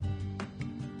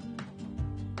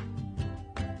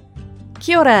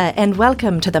Kia ora and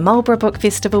welcome to the Marlborough Book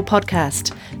Festival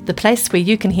podcast, the place where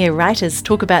you can hear writers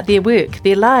talk about their work,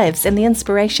 their lives and the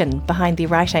inspiration behind their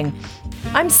writing.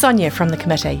 I'm Sonia from the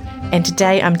committee, and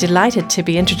today I'm delighted to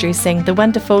be introducing the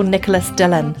wonderful Nicolas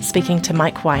Dillon speaking to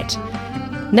Mike White.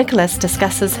 Nicolas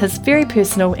discusses his very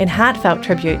personal and heartfelt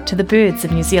tribute to the birds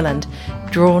of New Zealand,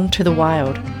 Drawn to the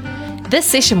Wild. This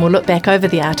session will look back over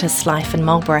the artist's life in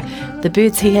Marlborough, the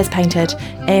birds he has painted,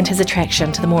 and his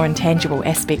attraction to the more intangible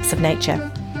aspects of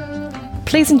nature.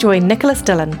 Please enjoy Nicolas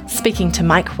Dillon speaking to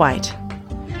Mike White.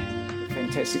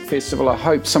 Fantastic festival. I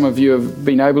hope some of you have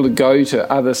been able to go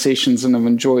to other sessions and have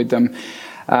enjoyed them.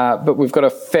 But we've got a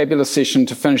fabulous session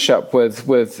to finish up with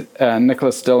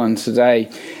Nicolas Dillon today.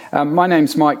 My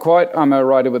name's Mike White. I'm a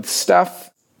writer with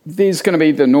Stuff. There's going to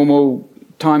be the normal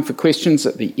time for questions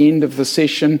at the end of the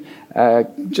session.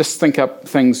 Just think up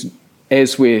things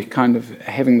as we're kind of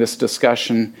having this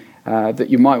discussion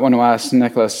that you might want to ask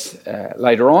Nicolas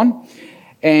later on.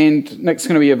 And Nick's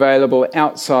going to be available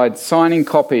outside signing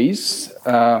copies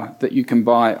that you can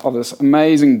buy of this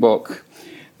amazing book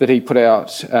that he put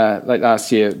out late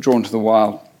last year, Drawn to the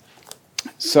Wild.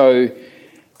 So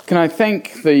can I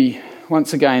thank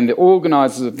once again, the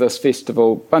organisers of this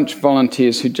festival, a bunch of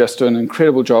volunteers who just do an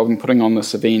incredible job in putting on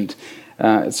this event.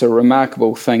 It's a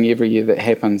remarkable thing every year that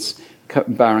happens,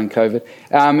 barring COVID.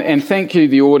 And thank you,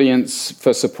 the audience,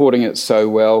 for supporting it so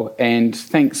well. And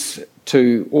thanks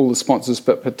to all the sponsors,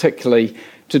 but particularly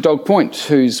to Dog Point,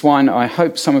 whose wine I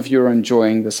hope some of you are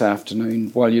enjoying this afternoon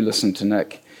while you listen to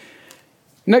Nick.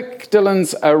 Nick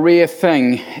Dillon's a rare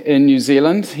thing in New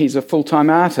Zealand. He's a full-time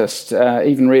artist.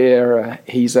 Even rarer,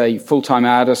 he's a full-time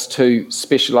artist who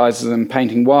specialises in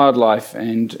painting wildlife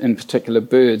and, in particular,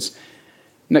 birds.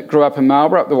 Nick grew up in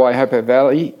Marlborough, up the Waihopa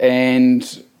Valley,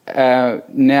 and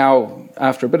now,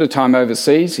 after a bit of time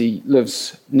overseas, he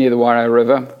lives near the Wairau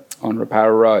River on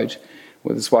Rapara Road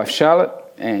with his wife Charlotte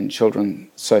and children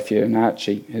Sophia and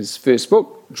Archie. His first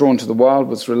book, Drawn to the Wild,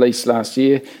 was released last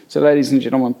year. So, ladies and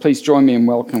gentlemen, please join me in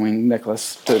welcoming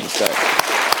Nicolas to the stage.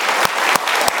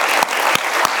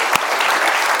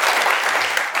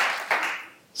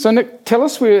 So, Nick, tell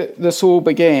us where this all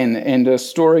began and a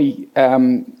story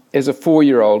as a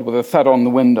 4-year-old with a thud on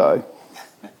the window.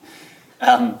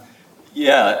 I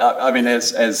mean,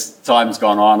 as time's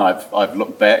gone on, I've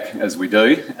looked back, as we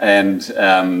do, and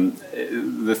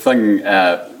the thing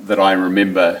that I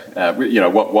remember,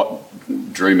 what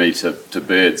drew me to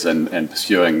birds and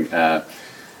pursuing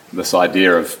this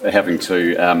idea of having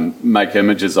to make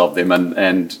images of them,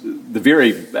 and the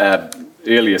very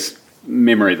earliest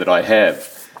memory that I have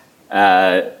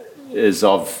is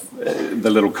of the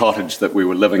little cottage that we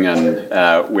were living in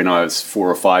when I was 4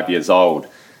 or 5 years old.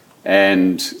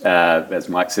 And as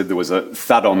Mike said, there was a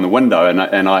thud on the window,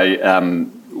 and I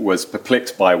was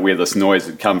perplexed by where this noise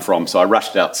had come from. So I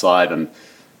rushed outside and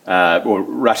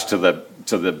rushed to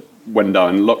the window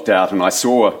and looked out, and I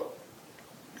saw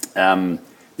the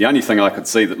only thing I could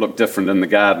see that looked different in the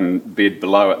garden bed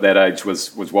below at that age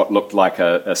was what looked like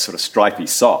a sort of stripy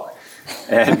sock.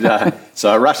 And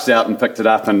so I rushed out and picked it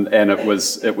up, and it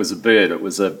was a bird. It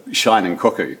was a shining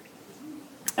cuckoo,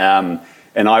 and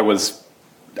I was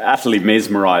utterly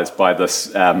mesmerised by this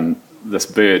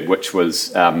bird, which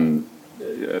was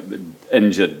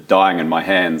injured, dying in my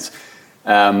hands.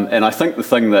 And I think the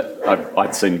thing that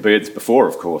I'd seen birds before,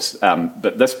 of course,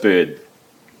 but this bird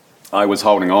I was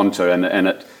holding on to, and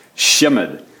it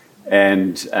shimmered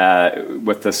and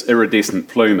with this iridescent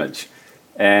plumage,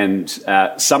 and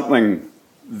something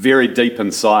very deep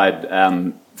inside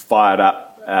fired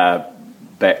up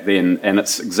back then, and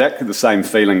it's exactly the same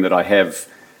feeling that I have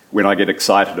when I get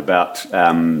excited about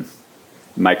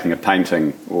making a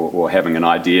painting or having an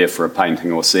idea for a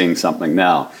painting or seeing something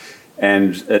now.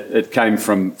 And it came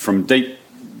from deep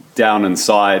down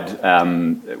inside.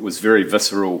 It was very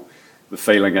visceral, the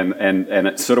feeling, and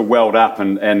it sort of welled up,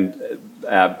 and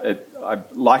I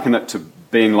liken it to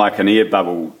being like an air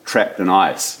bubble trapped in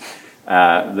ice,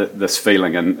 this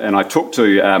feeling. And I talked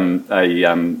to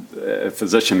a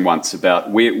physician once about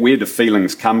where do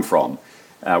feelings come from?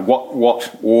 What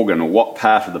organ or what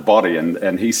part of the body?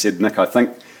 And he said, Nick, I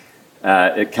think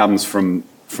it comes from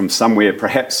somewhere,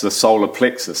 perhaps the solar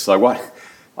plexus. So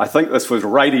I think this was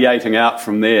radiating out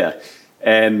from there,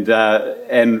 and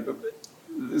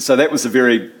so that was the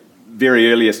very,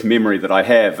 very earliest memory that I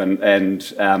have, and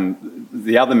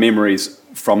the other memories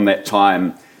from that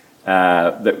time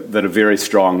that are very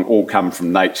strong all come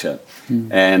from nature,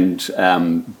 and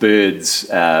birds.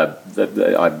 I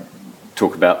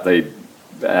talk about the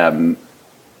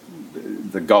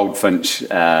goldfinch,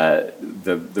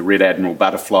 the red admiral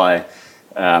butterfly,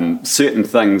 certain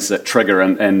things that trigger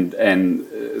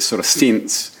and sort of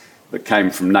sense that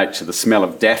came from nature. The smell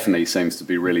of daphne seems to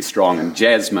be really strong, and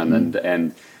jasmine,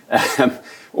 and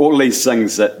all these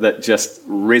things that just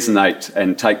resonate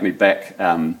and take me back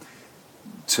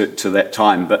to that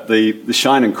time. But the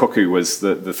shining cuckoo was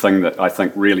the thing that I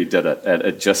think really did it.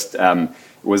 It just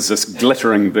was this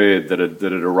glittering bird that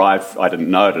had arrived. I didn't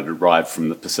know it had arrived from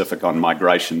the Pacific on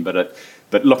migration, but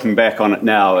looking back on it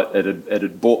now, it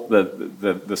had brought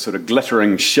the sort of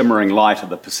glittering, shimmering light of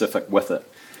the Pacific with it.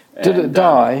 Did it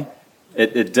die?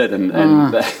 It did,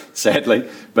 and sadly.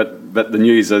 But the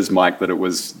news is, Mike, that it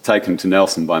was taken to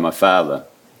Nelson by my father,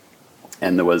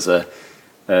 and there was an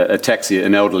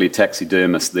elderly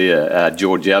taxidermist there,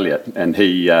 George Elliott, and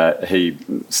he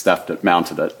stuffed it,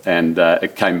 mounted it, and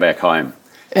it came back home.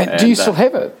 And do you still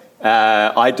have it?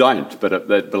 I don't, but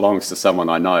it belongs to someone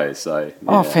I know. So yeah.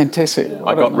 Oh, fantastic! Yeah.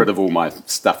 I got rid of all my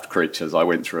stuffed creatures. I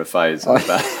went through a phase of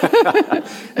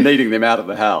needing them out of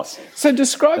the house. So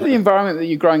describe the environment that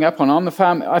you're growing up on the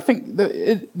farm. I think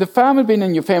the farm had been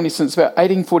in your family since about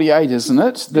 1848, isn't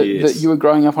it? That you were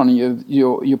growing up on, and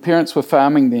your parents were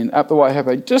farming then up the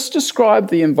Waihopo. Just describe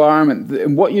the environment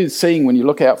and what you're seeing when you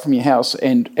look out from your house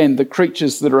and the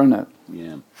creatures that are in it.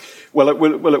 Yeah. Well,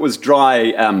 it was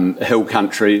dry hill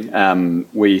country.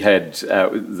 We had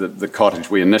the cottage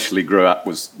we initially grew up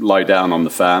was low down on the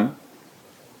farm.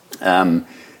 And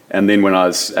then when I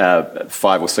was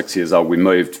 5 or 6 years old, we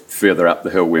moved further up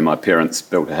the hill where my parents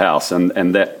built a house.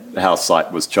 And that house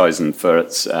site was chosen for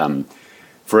its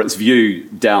view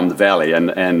down the valley.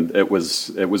 And it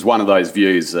was one of those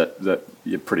views that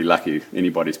you're pretty lucky,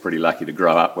 anybody's pretty lucky to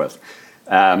grow up with.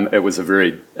 It was a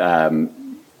very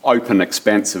open,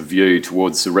 expansive view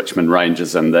towards the Richmond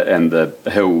Ranges and the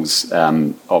hills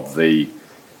of the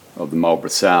Marlborough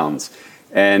Sounds,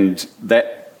 and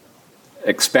that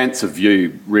expansive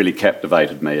view really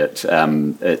captivated me. It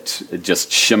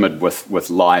just shimmered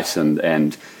with light,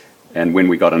 and when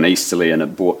we got an easterly and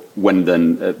it brought wind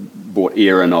in, it brought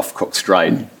air in off Cook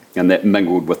Strait, and that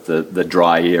mingled with the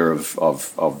dry air of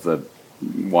the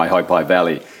Waihopai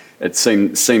Valley. It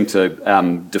seemed to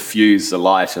diffuse the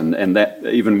light, and that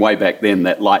even way back then,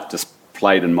 that light just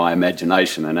played in my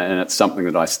imagination, and it's something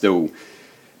that I still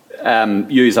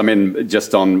use. I mean,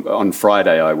 just on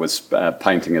Friday, I was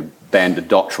painting a banded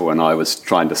dotterel, and I was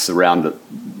trying to surround it.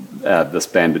 This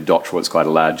banded dotterel is quite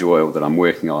a large oil that I'm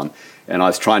working on, and I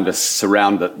was trying to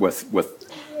surround it with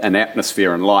an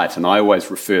atmosphere and light, and I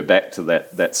always refer back to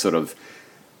that sort of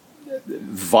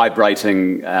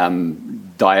vibrating,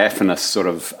 diaphanous sort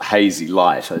of hazy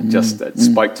light. It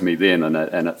spoke to me then,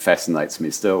 and it fascinates me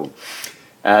still.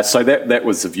 So that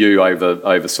was the view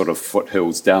over sort of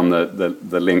foothills down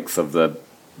the length of the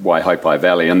Waihopai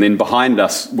Valley, and then behind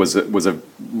us was a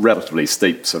relatively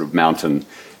steep sort of mountain,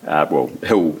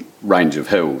 hill range of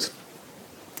hills,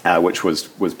 which was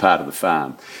part of the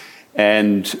farm,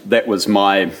 and that was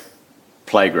my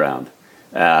playground.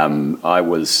 I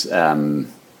was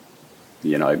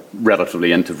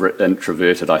relatively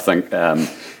introverted, I think, and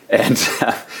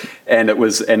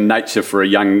nature for a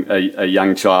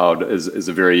young child is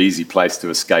a very easy place to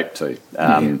escape to.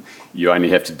 You only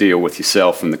have to deal with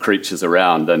yourself and the creatures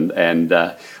around, and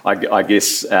I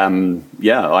guess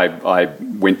I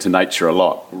went to nature a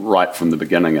lot right from the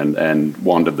beginning, and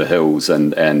wandered the hills,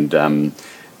 and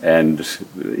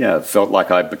felt like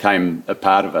I became a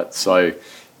part of it. So.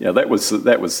 Yeah, that was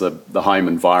the home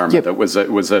environment. Yep.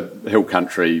 It was a hill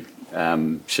country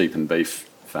sheep and beef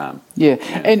farm. Yeah,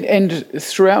 and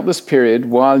throughout this period,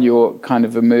 while you're kind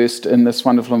of immersed in this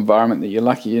wonderful environment that you're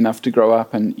lucky enough to grow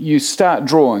up in, you start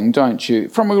drawing, don't you,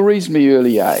 from a reasonably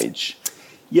early age?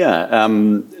 Yeah,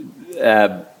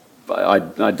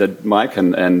 I did, Mike,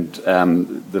 and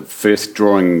the first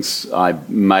drawings I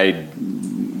made.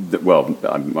 Well,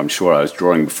 I'm sure I was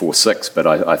drawing before 6, but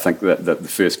I think that the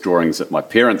first drawings that my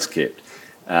parents kept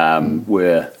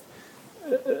were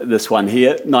this one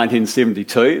here,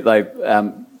 1972. They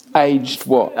aged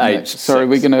what? Aged. Sorry,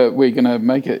 6. we're gonna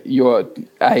make it your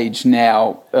age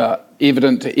now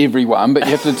evident to everyone, but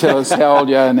you have to tell us how old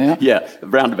you are now. Yeah,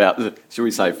 around about, shall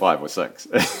we say 5 or 6?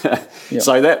 Yep.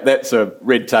 So that's a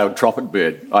red-tailed tropic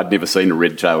bird. I'd never seen a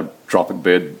red-tailed tropic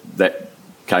bird. That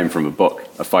came from a book,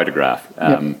 a photograph,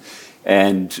 and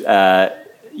I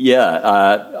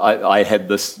had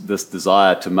this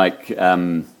desire to make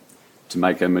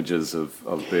images of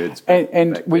birds.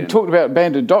 And we talked about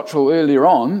banded dotterel earlier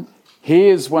on.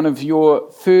 Here's one of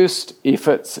your first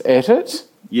efforts at it.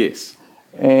 Yes.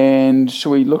 And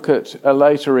shall we look at a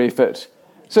later effort?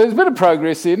 So there's a bit of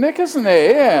progress there, Nick, isn't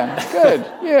there? Yeah, good.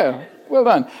 Yeah, well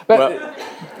done.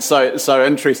 So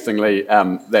interestingly,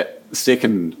 that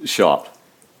second shot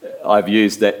I've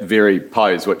used that very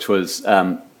pose, which was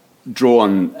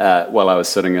drawn while I was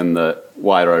sitting in the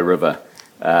Wairau River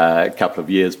a couple of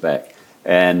years back.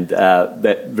 And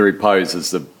that very pose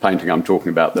is the painting I'm talking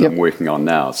about that I'm working on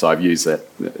now. So I've used that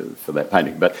for that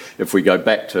painting. But if we go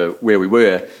back to where we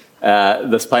were,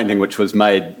 this painting, which was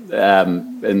made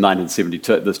in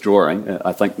 1972, this drawing,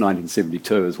 I think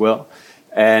 1972 as well.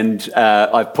 And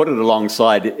I've put it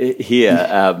alongside here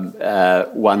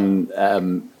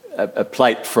a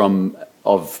plate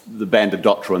of the banded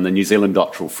dotterel and the New Zealand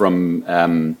dotterel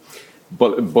from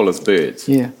Buller's Birds.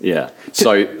 Yeah.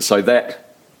 So that,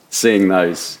 seeing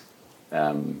those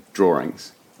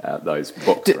drawings, those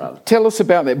books rather. Tell us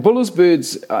about that. Buller's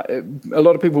Birds, a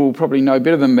lot of people will probably know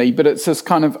better than me, but it's this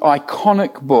kind of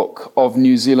iconic book of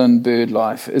New Zealand bird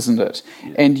life, isn't it?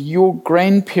 Yeah. And your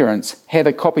grandparents had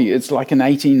a copy. It's like an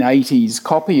 1880s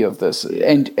copy of this.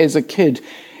 And as a kid,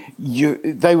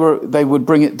 they would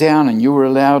bring it down and you were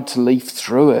allowed to leaf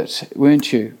through it,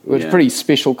 weren't you? It was a pretty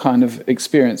special kind of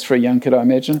experience for a young kid, I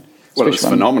imagine. Well, it was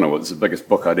phenomenal. It was the biggest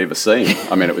book I'd ever seen.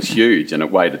 I mean, it was huge and it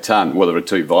weighed a ton. Well, there were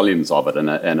 2 volumes of it,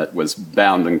 and it was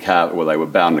bound in calf. Well, they were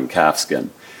bound in calfskin,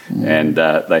 and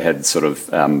they had sort of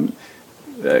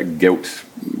gilt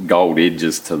gold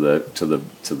edges to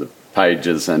the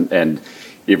pages, and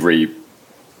every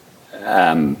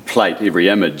plate, every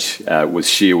image was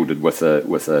shielded with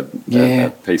a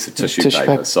piece of tissue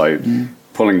paper. So,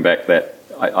 pulling back that,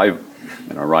 I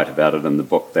write about it in the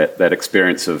book, that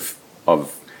experience of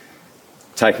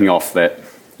taking off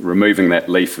removing that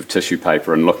leaf of tissue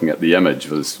paper and looking at the image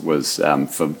was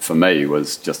for me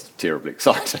was just terribly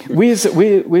exciting. Where's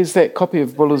that copy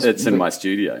of Buller's? It's in my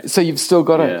studio. So you've still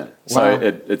got it? Yeah. Wow. So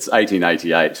it's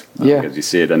 1888, as you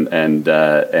said, and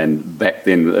back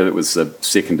then it was the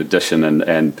second edition,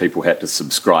 and people had to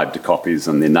subscribe to copies,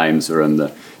 and their names are in the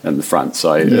front.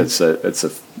 So it's a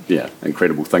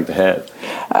incredible thing to have.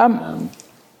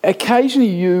 Occasionally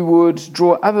you would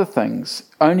draw other things.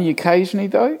 Only occasionally,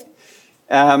 though?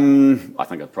 I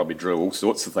think I probably drew all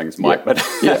sorts of things, Mike, but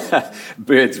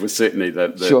birds were certainly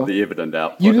the evident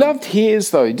output. You loved hares,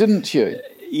 though, didn't you?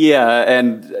 Yeah,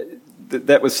 and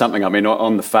that was something. I mean,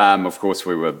 on the farm, of course,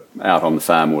 we were out on the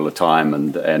farm all the time,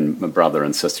 and my brother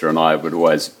and sister and I would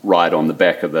always ride on the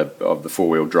back of the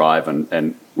four-wheel drive,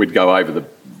 and we'd go over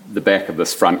the back of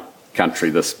this front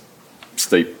country, this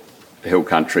steep hill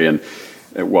country, and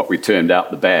what we turned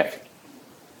out the back.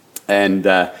 And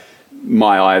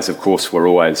my eyes, of course, were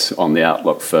always on the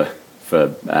outlook for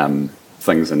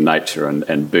things in nature,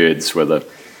 and birds were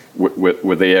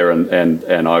there,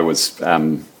 and I was,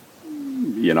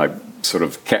 sort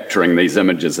of capturing these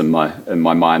images in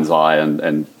my mind's eye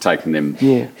and taking them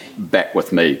back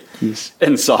with me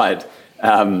inside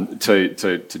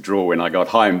to draw when I got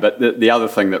home. But the other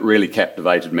thing that really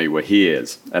captivated me were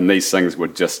hares, and these things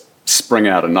would just spring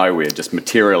out of nowhere, just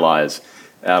materialise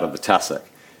out of the tussock.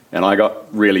 And I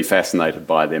got really fascinated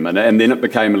by them. And then it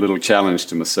became a little challenge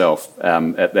to myself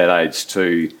at that age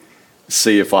to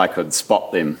see if I could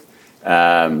spot them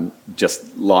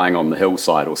just lying on the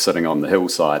hillside or sitting on the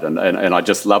hillside. And I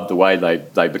just loved the way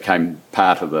they became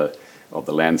part of the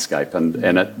landscape. And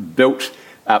it built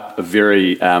up a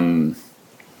very... I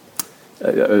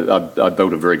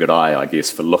built a very good eye, I guess,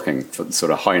 for looking, for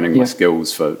sort of honing my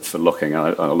skills for looking. I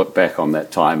look back on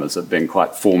that time as it being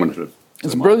quite formative.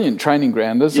 It's a brilliant training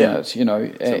ground, isn't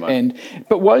it?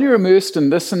 But while you're immersed in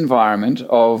this environment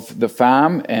of the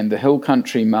farm and the hill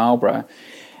country Marlborough,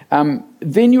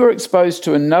 then you were exposed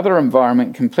to another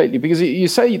environment completely, because you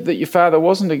say that your father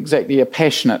wasn't exactly a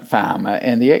passionate farmer,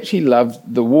 and he actually loved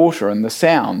the water and the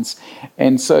sounds.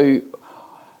 And so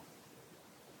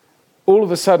all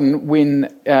of a sudden,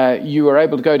 when you were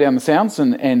able to go down the sounds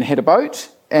and had a boat,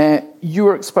 you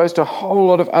were exposed to a whole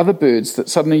lot of other birds that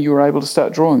suddenly you were able to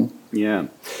start drawing. Yeah.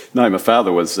 No, my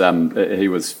father was, he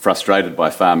was frustrated by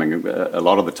farming a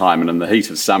lot of the time, and in the heat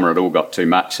of summer it all got too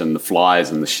much, and the flies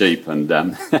and the sheep and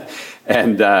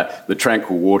the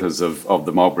tranquil waters of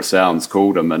the Marlborough Sounds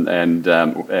called him,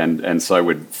 and so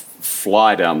we'd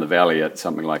fly down the valley at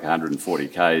something like 140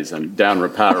 k's and down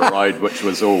Rapara Road, which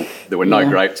was all, there were no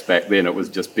grapes back then, it was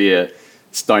just bare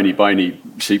stony bony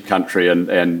sheep country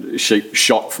and sheep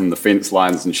shot from the fence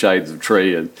lines and shades of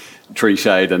tree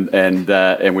shade,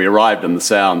 and we arrived in the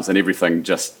Sounds, and everything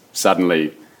just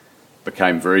suddenly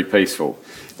became very peaceful.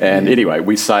 And anyway,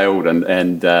 we sailed,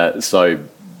 and so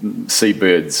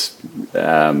seabirds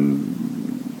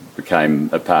became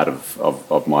a part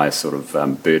of my sort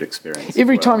of bird experience.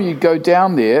 Every time you go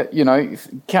down there,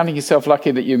 counting yourself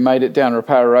lucky that you made it down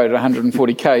Rapara Road at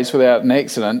 140 k's without an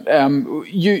accident,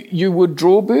 you would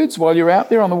draw birds while you're out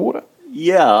there on the water?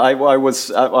 Yeah, I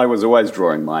was always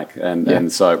drawing, Mike,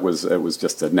 and so it was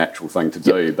just a natural thing to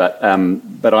do. But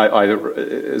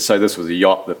so this was a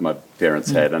yacht that my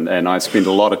parents had, and I spent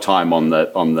a lot of time on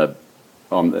the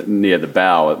near the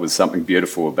bow. It was something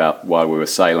beautiful about while we were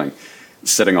sailing,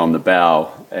 sitting on the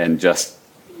bow and just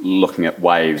looking at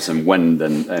waves and wind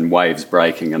and waves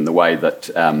breaking, and the way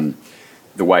that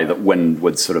wind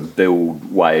would sort of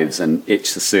build waves and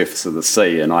etch the surface of the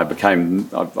sea, and I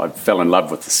fell in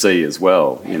love with the sea as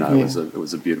well. It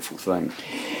was a beautiful thing.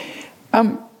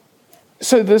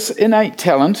 So this innate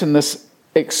talent and this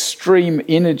extreme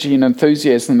energy and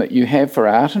enthusiasm that you have for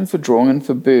art and for drawing and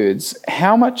for birds,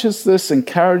 how much is this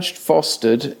encouraged,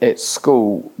 fostered at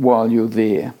school while you're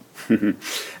there?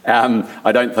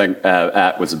 I don't think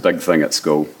art was a big thing at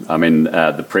school. I mean,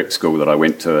 the prep school that I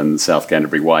went to in South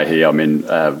Canterbury, Waihi, I mean,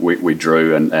 we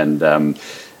drew and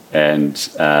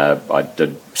I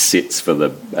did sets for the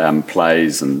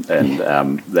plays and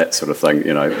that sort of thing,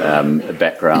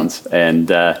 backgrounds. And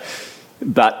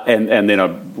then I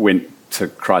went to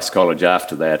Christ College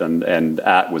after that, and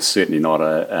art was certainly not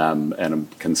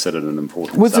considered an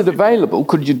important Was subject. it available?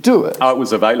 Could you do it? Oh, it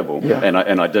was available, and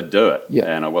I did do it,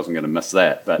 and I wasn't going to miss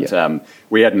that. But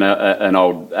we had an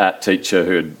old art teacher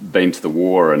who had been to the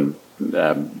war and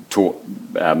taught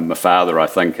my father, I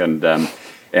think, and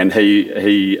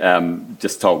he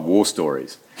just told war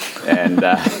stories, and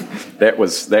that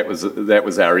was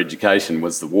our education,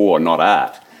 was the war, not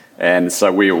art. And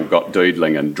so we all got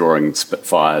doodling and drawing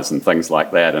Spitfires and things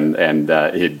like that. And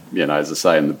he'd, as I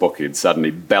say in the book, he'd suddenly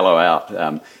bellow out,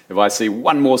 if I see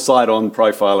one more side-on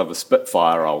profile of a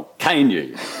Spitfire, I'll cane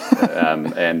you.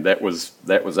 And that was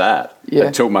art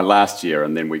until my last year,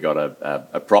 and then we got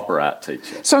a proper art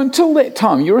teacher. So until that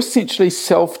time, you're essentially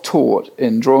self-taught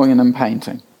in drawing and in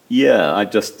painting. Yeah,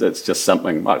 it's just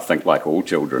something, I think, like all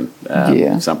children,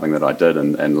 something that I did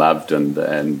and loved and.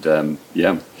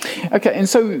 Okay, and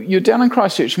so you're down in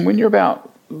Christchurch, and when you're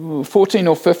about 14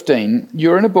 or 15,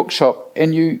 you're in a bookshop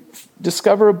and you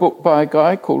discover a book by a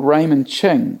guy called Raymond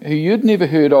Ching, who you'd never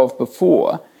heard of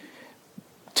before.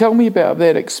 Tell me about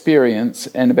that experience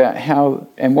and about how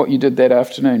and what you did that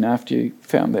afternoon after you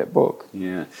found that book.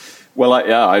 Yeah. Well,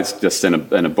 I was just in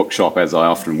a bookshop, as I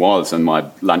often was, in my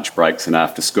lunch breaks and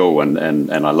after school, and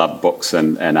I love books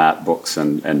and art books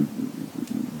and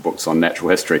books on natural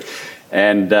history.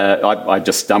 And I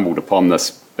just stumbled upon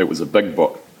this. It was a big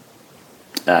book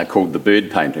called The Bird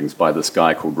Paintings by this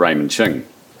guy called Raymond Ching.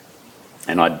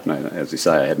 And as you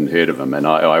say, I hadn't heard of him, and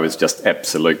I was just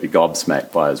absolutely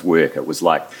gobsmacked by his work. It was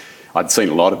like I'd seen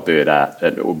a lot of bird art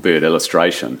or bird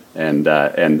illustration, and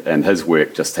his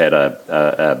work just had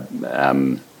a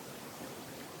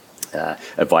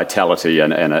vitality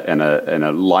and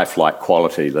a lifelike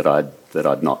quality that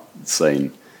I'd not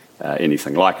seen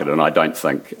anything like it, and I don't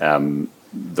think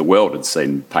the world had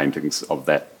seen paintings of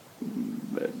that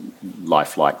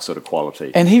lifelike sort of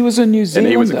quality. And he was a New Zealander.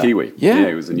 And he was a Kiwi. Yeah,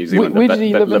 he was a New Zealander. Where did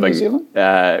he live in New Zealand?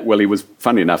 Well, he was,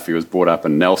 funny enough, he was brought up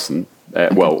in Nelson.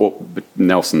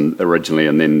 Nelson originally,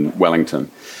 and then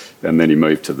Wellington, and then he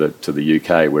moved to the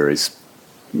UK, where he's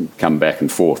come back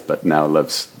and forth, but now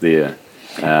lives there.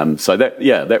 So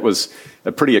that was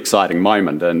a pretty exciting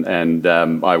moment, and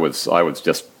I was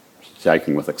just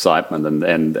shaking with excitement,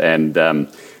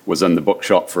 and was in the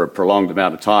bookshop for a prolonged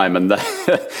amount of time, and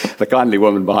the kindly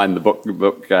woman behind the book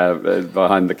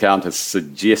behind the counter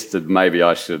suggested maybe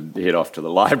I should head off to the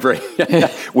library,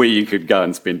 where you could go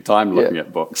and spend time looking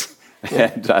at books.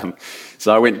 Yeah. And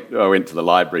so I went to the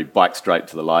library, biked straight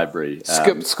to the library.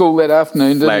 Skipped school that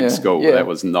afternoon, didn't you? Flagged school. Yeah. That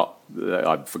was not.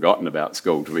 I'd forgotten about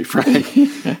school, to be frank,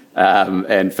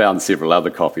 and found several other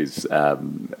copies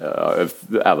of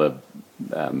other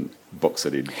books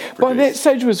that he'd produced. By that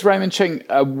stage, was Raymond Ching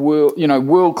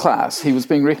world class? He was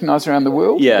being recognised around the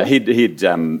world. Yeah, he'd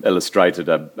illustrated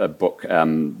a book,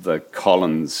 the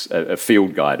Collins, a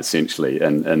field guide essentially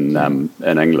in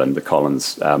England, the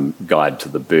Collins Guide to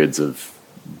the Birds of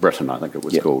Britain, I think it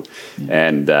was called,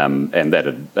 and that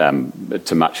had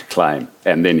to much acclaim.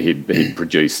 And then he'd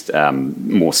produced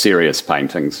more serious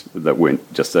paintings that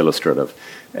weren't just illustrative,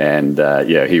 and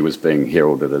he was being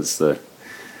heralded as the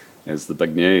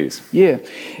big news. Yeah.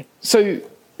 So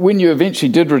when you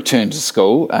eventually did return to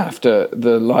school after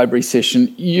the library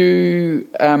session, you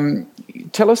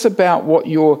tell us about what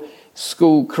your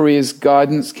school careers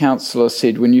guidance counsellor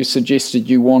said when you suggested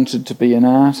you wanted to be an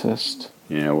artist.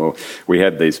 Yeah, well, we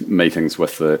had these meetings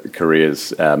with the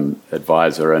careers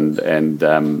advisor, and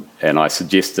I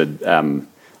suggested I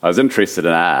was interested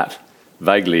in art,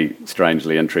 vaguely,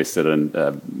 strangely interested in,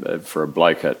 for a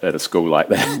bloke at a school like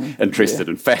that, interested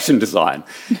in fashion design,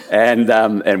 and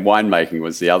winemaking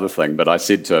was the other thing. But I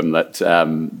said to him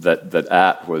that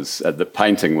art was, that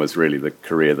painting was really the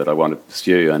career that I wanted to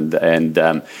pursue,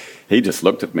 and he just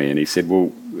looked at me and he said,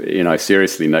 well,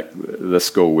 seriously, Nick, this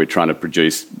school, we're trying to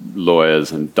produce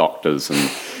lawyers and doctors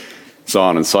and so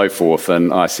on and so forth.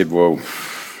 And I said, I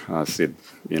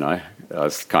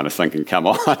was kind of thinking, come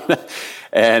on.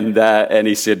 and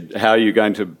he said, how are you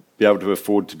going to be able to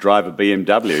afford to drive a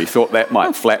BMW? He thought that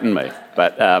might flatten me.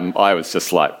 But I was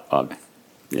just like, I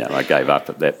gave up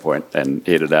at that point and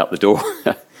headed out the door.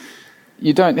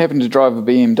 You don't happen to drive a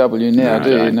BMW now,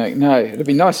 do you? No, it'd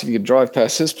be nice if you could drive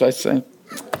past this place. So.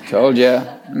 Told you.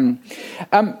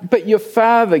 But your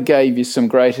father gave you some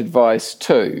great advice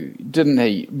too, didn't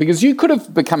he? Because you could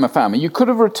have become a farmer. You could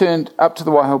have returned up to the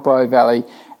Waihopai Valley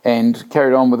and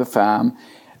carried on with a farm.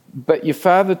 But your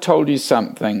father told you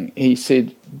something. He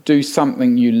said, do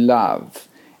something you love.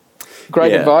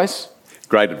 Great advice?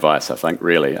 Great advice, I think,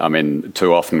 really. I mean,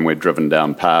 too often we're driven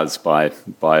down paths by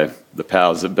the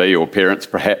powers that be, or parents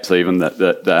perhaps even,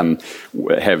 that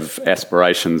have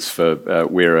aspirations for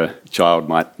where a child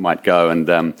might go, and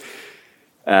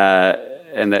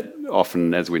that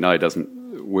often, as we know, doesn't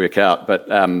work out. But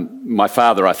my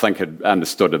father, I think, had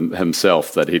understood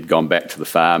himself that he'd gone back to the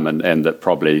farm, and that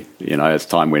probably, as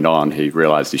time went on, he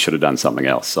realised he should have done something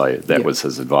else. So that was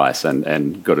his advice,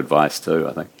 and good advice too,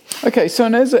 I think. Okay, so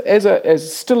and as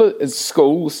still at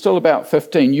school, still about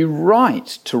 15, you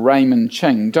write to Raymond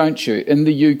Ching, don't you, in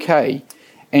the UK,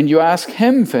 and you ask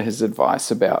him for his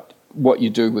advice about what you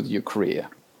do with your career.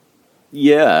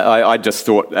 Yeah, I just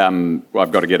thought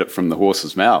I've got to get it from the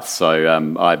horse's mouth.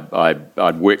 So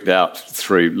I'd worked out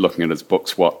through looking at his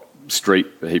books what street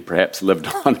he perhaps lived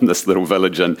on in this little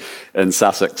village in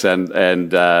Sussex,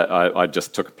 and I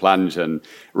just took a plunge and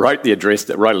wrote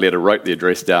a letter, wrote the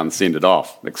address down, and sent it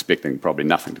off, expecting probably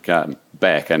nothing to come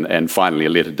back, and finally a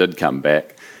letter did come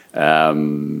back.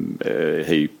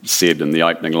 He said in the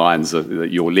opening lines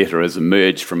that your letter has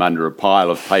emerged from under a pile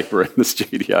of paper in the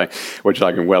studio, which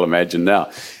I can well imagine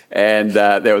now. And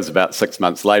that was about 6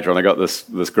 months later, and I got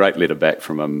this great letter back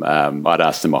from him. I'd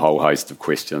asked him a whole host of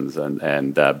questions,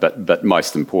 but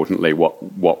most importantly,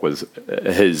 what was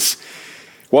his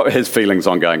feelings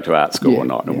on going to art school or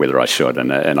not, and whether I should.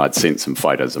 And I'd sent some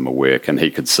photos of my work, and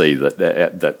he could see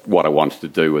that what I wanted to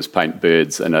do was paint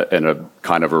birds in a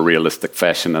kind of a realistic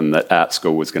fashion, and that art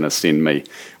school was going to send me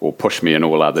or push me in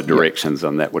all other directions,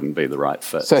 and that wouldn't be the right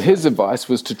fit. So his advice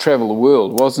was to travel the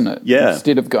world, wasn't it? Yeah.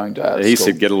 Instead of going to art school. He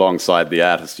said, get alongside the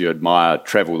artists you admire,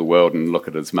 travel the world and look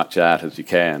at as much art as you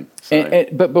can. So.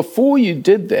 But before you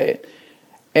did that,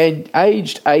 at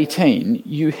aged 18,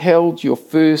 you held your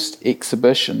first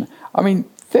exhibition. I mean,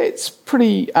 that's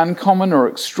pretty uncommon or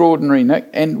extraordinary, Nick.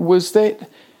 And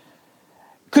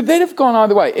could that have gone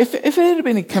either way? If it had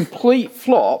been a complete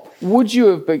flop, would you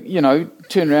have,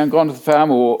 turned around, gone to the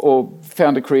farm, or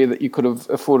found a career that you could have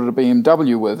afforded a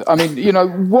BMW with? I mean,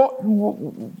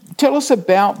 tell us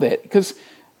about that, because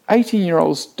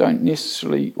 18-year-olds don't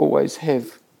necessarily always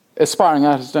have, aspiring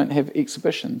artists don't have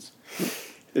exhibitions.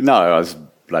 No, I was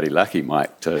bloody lucky,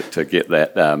 Mike, to get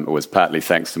that. It was partly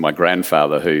thanks to my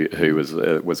grandfather, who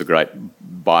was a great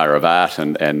buyer of art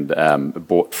and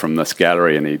bought from this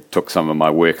gallery, and he took some of my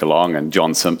work along. And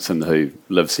John Simpson, who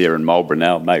lives here in Marlborough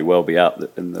now, may well be out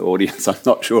in the audience, I'm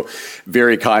not sure,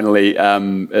 very kindly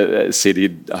said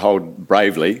he'd hold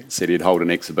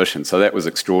an exhibition. So that was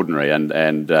extraordinary, and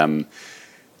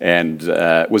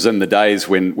was in the days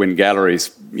when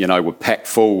galleries, were packed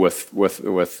full with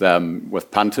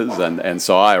punters, and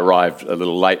so I arrived a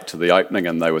little late to the opening,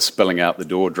 and they were spilling out the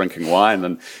door, drinking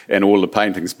wine, and all the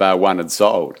paintings bar one had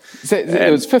sold. So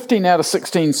it was 15 out of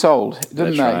 16 sold,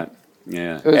 didn't they? Right.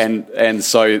 Yeah, and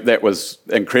so that was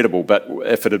incredible. But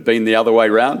if it had been the other way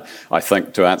round, I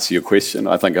think, to answer your question,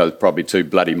 I think I was probably too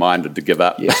bloody minded to give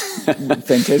up. Yeah,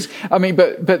 fantastic. I mean,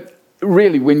 but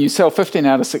really, when you sell 15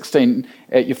 out of 16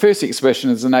 at your first exhibition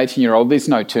as an 18-year-old, there's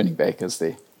no turning back, is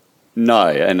there? No,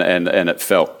 and it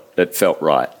felt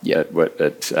right. Yeah,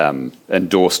 it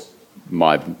endorsed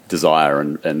my desire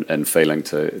and feeling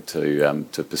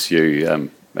to pursue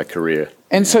a career.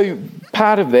 And so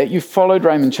part of that, you followed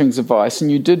Raymond Ching's advice, and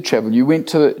you did travel. You went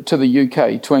to the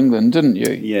UK, to England, didn't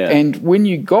you? Yeah. And when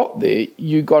you got there,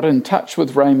 you got in touch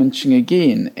with Raymond Ching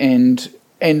again and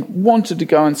wanted to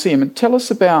go and see him. And tell us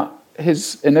about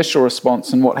his initial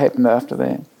response and what happened after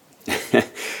that.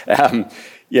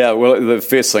 Yeah, well, the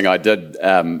first thing I did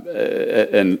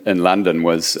in London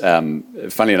was,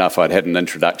 funny enough, I'd had an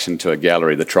introduction to a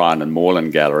gallery, the Tryon and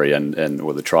Moreland Gallery,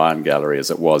 or the Tryon Gallery as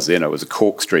it was then. It was a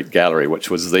Cork Street gallery, which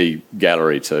was the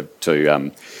gallery to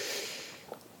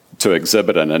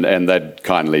exhibit in, and they'd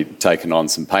kindly taken on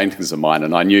some paintings of mine,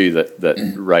 and I knew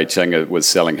that Ray Chinga was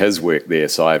selling his work there,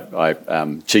 so I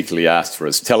cheekily asked for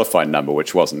his telephone number,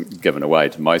 which wasn't given away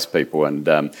to most people, and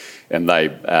they,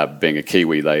 being a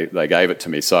Kiwi, they gave it to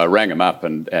me. So I rang him up,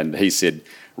 and he said,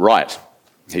 right,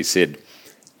 he said,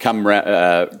 come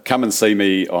and see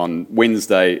me on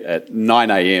Wednesday at 9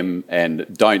 a.m. and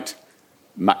don't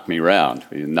muck me round.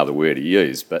 Another word he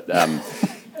used, but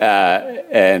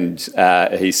and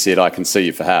he said, I can see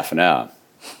you for half an hour.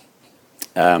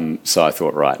 So I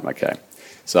thought, right, okay.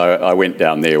 So I went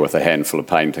down there with a handful of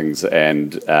paintings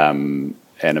and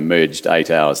emerged 8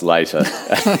 hours later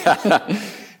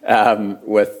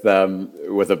with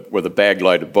a bag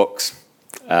load of books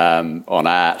on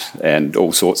art and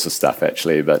all sorts of stuff,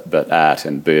 actually, but art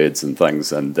and birds and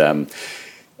things. And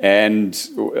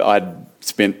I'd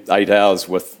spent 8 hours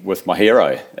with my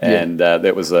hero, and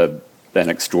that was an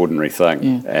extraordinary thing.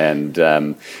 Yeah.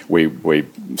 And we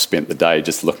spent the day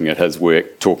just looking at his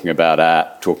work, talking about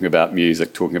art, talking about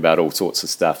music, talking about all sorts of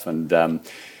stuff, and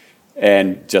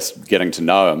just getting to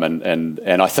know him.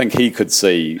 And I think he could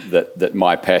see that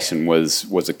my passion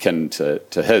was akin to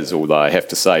his, although I have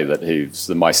to say that he's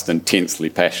the most intensely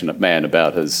passionate man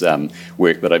about his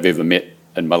work that I've ever met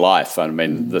in my life. I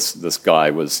mean, this guy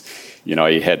was,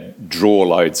 he had drawer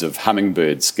loads of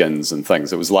hummingbird skins and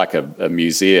things. It was like a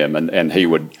museum, and he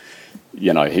would,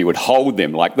 he would hold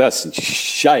them like this and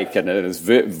shake, and his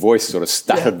voice sort of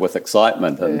stuttered with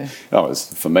excitement. And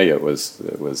for me, it was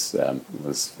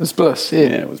bliss. Yeah,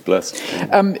 it was bliss.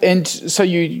 Yeah. And so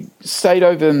you stayed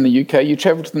over in the UK. You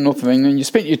travelled to the north of England. You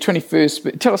spent your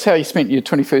 21st. Tell us how you spent your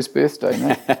 21st birthday,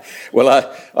 mate.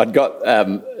 Well, I'd got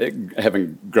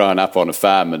having grown up on a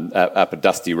farm and up a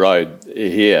dusty road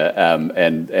here,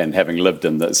 and having lived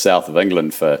in the south of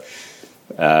England for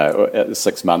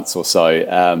 6 months or so,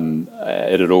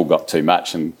 it had all got too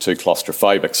much and too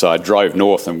claustrophobic. So I drove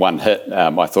north in one hit.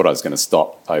 I thought I was going to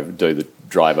stop, do the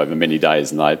drive over many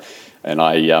days, and I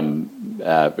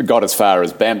got as far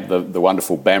as the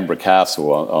wonderful Bamburgh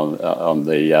Castle on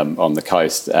the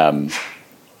coast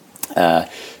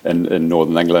in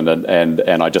northern England,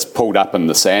 and I just pulled up in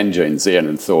the sand dunes there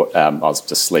and thought I was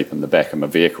just asleep in the back of my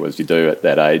vehicle, as you do at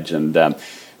that age, and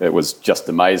it was just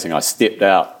amazing. I stepped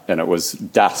out and it was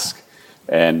dusk,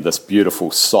 and this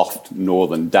beautiful soft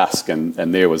northern dusk, and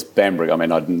there was Bamburgh. I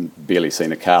mean, I'd barely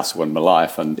seen a castle in my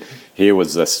life, and here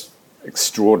was this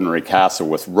extraordinary castle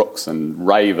with rooks and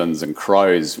ravens and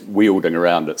crows wielding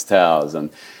around its towers,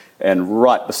 and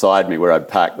right beside me where I'd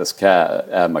parked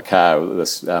my car,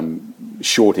 this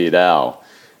short-eared owl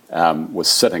was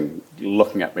sitting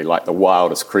looking at me like the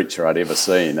wildest creature I'd ever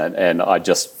seen, and I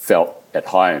just felt at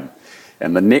home.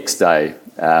 And the next day,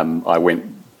 I went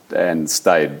and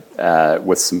stayed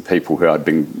with some people who I'd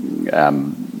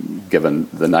been given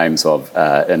the names of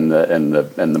in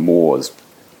the moors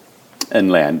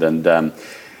inland, and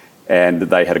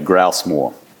they had a grouse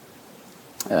moor,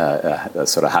 a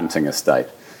sort of hunting estate,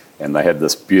 and they had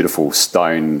this beautiful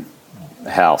stone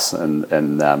house in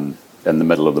the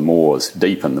middle of the moors,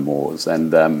 deep in the moors,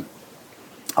 and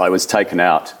I was taken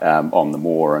out on the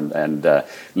moor and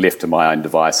left to my own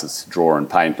devices to draw and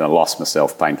paint, and I lost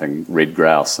myself painting red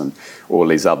grouse and all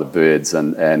these other birds,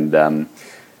 and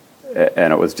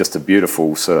it was just a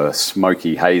beautiful sort of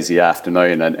smoky, hazy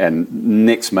afternoon, and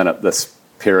next minute this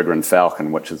peregrine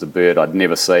falcon, which is a bird I'd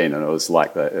never seen, and it was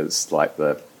like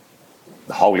the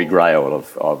holy grail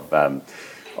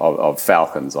of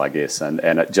falcons, I guess, and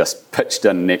it just pitched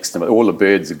in next to me. All the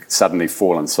birds had suddenly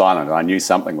fallen silent, and I knew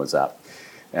something was up.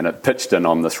 And it pitched in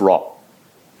on this rock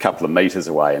a couple of metres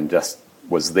away and just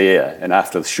was there. And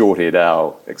after the short-haired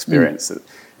owl experience,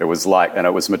 it was like, and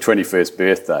it was my 21st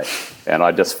birthday, and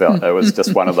I just felt it was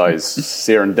just one of those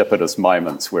serendipitous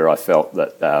moments where I felt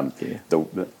that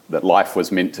that life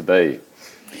was meant to be.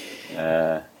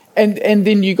 And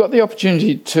then you got the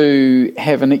opportunity to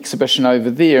have an exhibition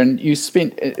over there, and you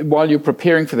spent, while you're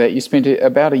preparing for that, you spent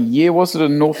about a year, was it,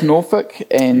 in North Norfolk,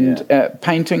 and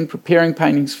preparing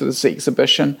paintings for this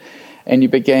exhibition, and you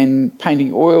began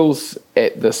painting oils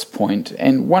at this point.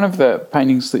 And one of the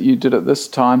paintings that you did at this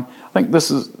time, I think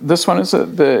this one, is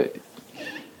it? The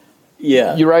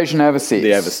Eurasian avocets.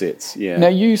 The avocets, yeah. Now,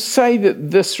 you say that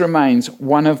this remains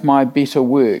one of my better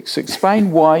works.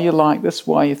 Explain why you like this,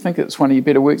 why you think it's one of your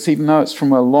better works, even though it's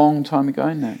from a long time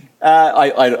ago now.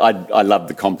 I love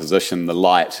the composition, the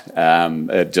light.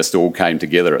 It just all came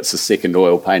together. It's the second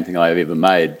oil painting I've ever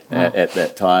made at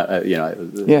that time.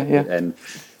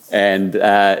 And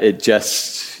it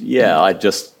just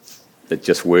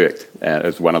worked. It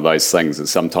was one of those things that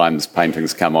sometimes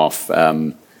paintings come off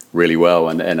really well,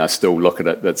 and I still look at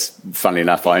it. It's, funnily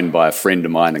enough, owned by a friend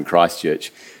of mine in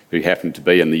Christchurch who happened to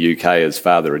be in the UK. His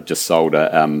father had just sold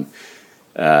a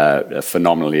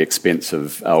phenomenally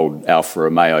expensive old Alfa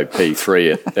Romeo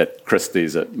P3 at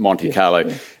Christie's at Monte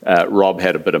Carlo. Rob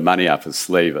had a bit of money up his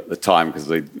sleeve at the time because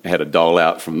he had a dole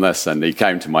out from this, and he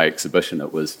came to my exhibition.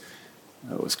 It was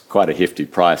quite a hefty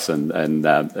price, and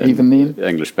even then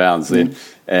English pounds then.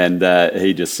 And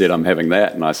he just said, "I'm having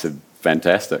that," and I said,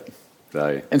 "Fantastic."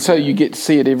 So you get to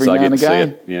see it every now and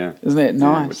again. Yeah, isn't that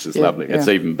nice? Which is lovely. It's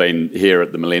even been here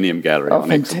at the Millennium Gallery on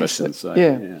exhibition. So,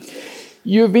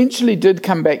 You eventually did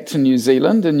come back to New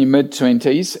Zealand in your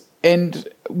mid-20s, and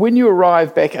when you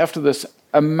arrived back after this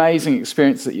amazing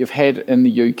experience that you've had in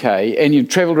the UK, and you've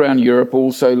travelled around Europe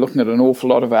also looking at an awful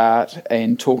lot of art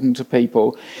and talking to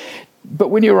people, but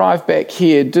when you arrived back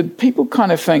here, did people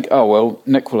kind of think, oh, well,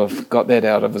 Nick will have got that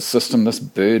out of his system, this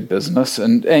bird business,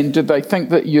 and did they think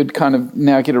that you'd kind of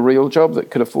now get a real job that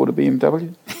could afford a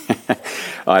BMW?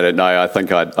 I don't know. I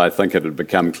think it had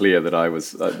become clear that I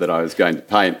was going to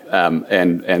paint,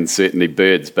 and certainly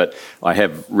birds. But I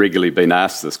have regularly been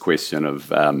asked this question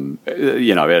of, and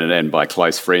by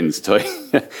close friends too.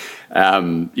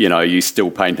 Are you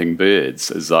still painting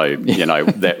birds? As though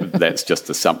that's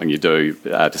just something you do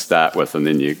to start with, and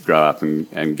then you grow up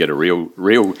and get a real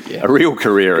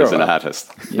career as an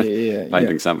artist,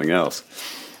 painting something else.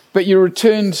 But you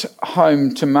returned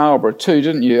home to Marlborough too,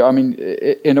 didn't you? I mean,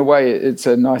 in a way, it's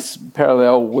a nice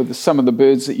parallel with some of the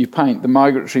birds that you paint, the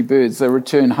migratory birds. They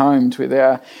return home to where they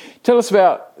are. Tell us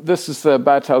about, this is the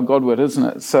bar-tailed godwit, isn't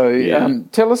it? So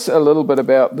tell us a little bit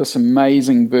about this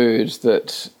amazing bird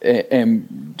that,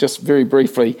 and just very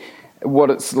briefly, what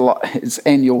its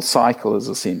annual cycle is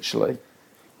essentially.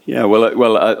 Yeah,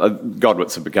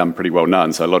 godwits have become pretty well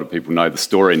known, so a lot of people know the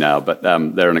story now, but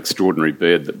they're an extraordinary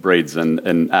bird that breeds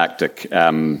in Arctic,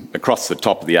 across the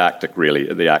top of the Arctic,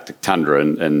 really, the Arctic tundra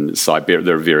in Siberia.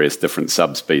 There are various different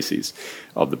subspecies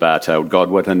of the bar-tailed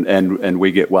godwit, and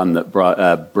we get one that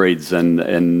breeds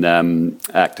in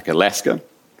Arctic Alaska.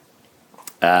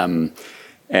 And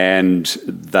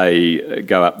they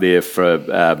go up there for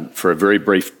a very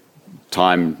brief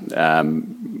time,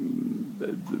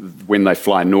 when they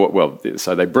fly north,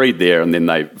 so they breed there and then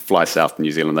they fly south to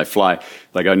New Zealand.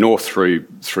 They go north through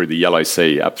the Yellow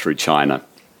Sea up through China,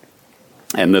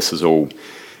 and this is all,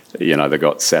 they've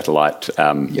got satellite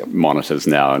monitors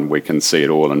now, and we can see it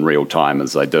all in real time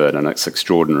as they do it, and it's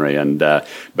extraordinary. And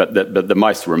but the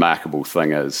most remarkable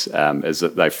thing is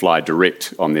that they fly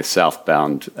direct on their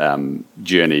southbound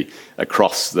journey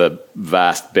across the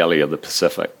vast belly of the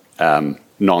Pacific,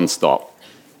 non-stop,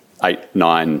 8,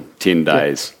 9, 10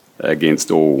 days. Against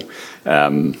all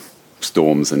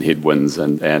storms and headwinds,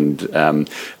 and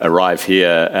arrive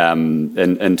here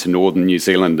into northern New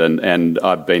Zealand, and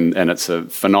it's a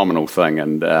phenomenal thing,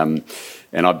 and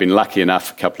I've been lucky enough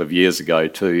a couple of years ago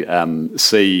to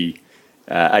see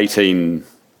 18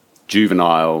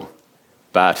 juvenile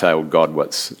bar-tailed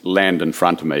godwits land in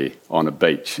front of me on a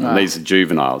beach, and these are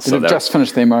juveniles. They've just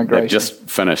finished their migration. They've just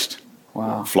finished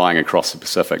flying across the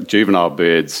Pacific. Juvenile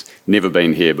birds, never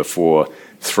been here before.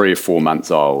 3 or 4 months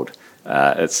old.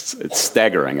 It's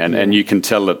staggering, and you can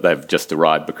tell that they've just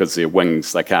arrived because their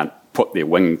wings, they can't put their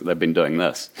wings, they've been doing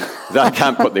this. They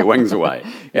can't put their wings away,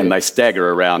 and they stagger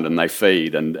around and they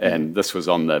feed, and this was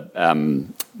on the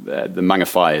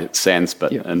Mangawhai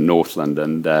sandspit in Northland,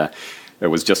 and it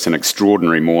was just an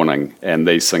extraordinary morning, and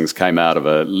these things came out of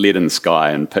a leaden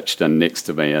sky and pitched in next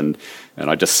to me, and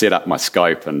I just set up my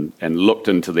scope and looked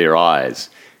into their eyes,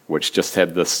 which just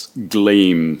had this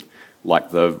gleam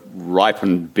like the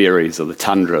ripened berries of the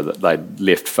tundra that they'd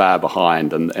left far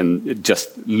behind, and just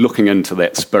looking into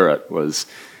that spirit was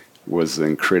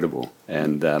incredible.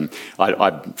 And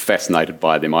I'm fascinated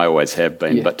by them. I always have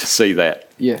been, but to see that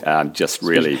just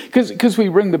really... Because we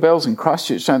ring the bells in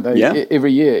Christchurch, don't they,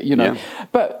 every year,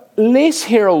 But less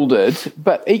heralded,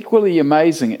 but equally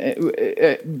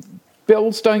amazing.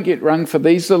 Bells don't get rung for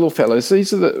these little fellows.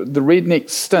 These are the red-necked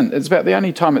stint. It's about the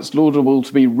only time it's laudable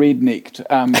to be red-necked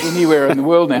anywhere in the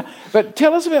world now. But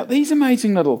tell us about these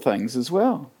amazing little things as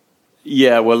well.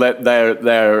 Yeah, well, they're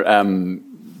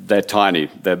they're tiny.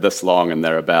 They're this long, and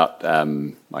they're about,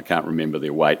 I can't remember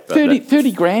their weight. But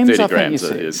 30 grams, 30 I grams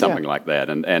think you said. is something like that.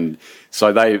 And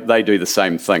so they do the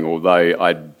same thing, although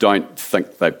I don't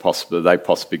think they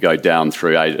possibly go down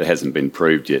through Asia. It hasn't been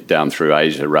proved yet, down through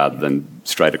Asia rather than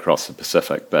straight across the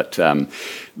Pacific. But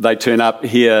they turn up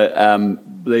here.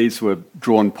 These were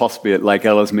drawn possibly at Lake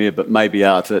Ellesmere, but maybe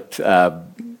out at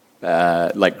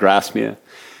Lake Grasmere.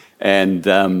 And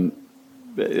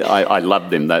I love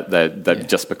them. That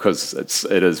just because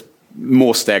it is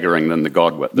more staggering than the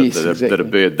godwit that a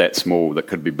bird that small that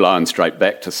could be blown straight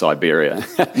back to Siberia,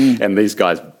 and these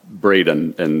guys breed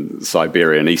in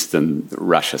Siberia and eastern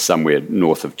Russia, somewhere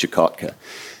north of Chukotka,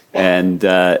 and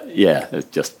it's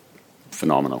just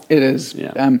phenomenal. It is.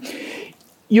 Yeah.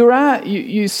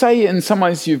 You say in some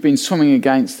ways you've been swimming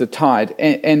against the tide,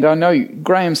 and I know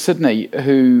Graham Sidney,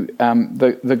 who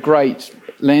the great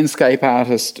landscape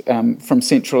artist from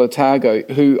Central Otago,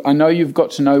 who I know you've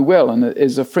got to know well and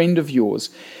is a friend of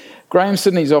yours. Graham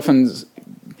Sidney's often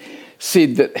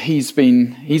said that he's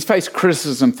faced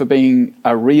criticism for being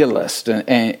a realist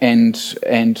and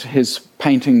his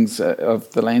paintings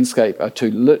of the landscape are too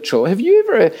literal. Have you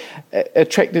ever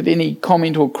attracted any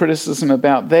comment or criticism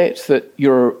about that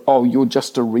you're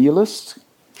just a realist?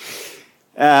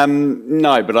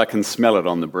 No, but I can smell it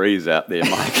on the breeze out there,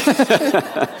 Mike.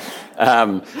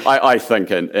 I think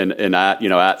in art,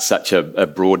 art's such a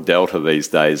broad delta these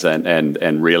days,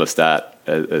 and realist art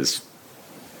is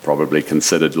probably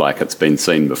considered like it's been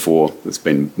seen before. It's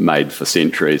been made for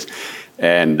centuries,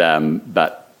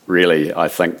 but really, I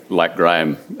think, like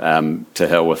Graham, to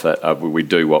hell with it. We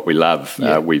do what we love.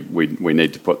 Yeah. We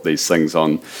need to put these things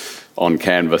on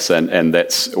canvas, and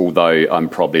that's, although I'm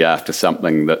probably after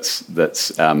something that's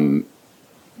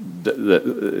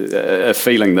a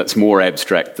feeling that's more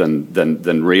abstract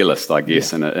than realist, I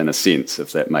guess, in a sense,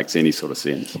 if that makes any sort of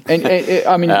sense. And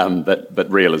I mean,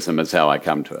 but realism is how I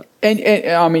come to it. And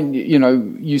I mean,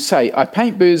 you say, I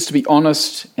paint birds to be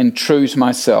honest and true to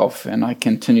myself, and I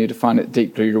continue to find it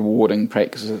deeply rewarding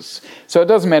practices. So it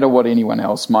doesn't matter what anyone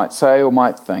else might say or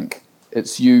might think.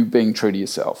 It's you being true to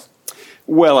yourself.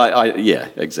 Well, yeah,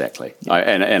 exactly. Yeah.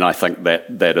 And I think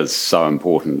that is so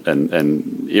important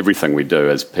in everything we do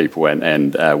as people,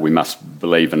 and we must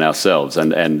believe in ourselves.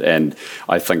 And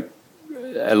I think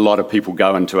a lot of people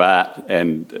go into art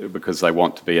and because they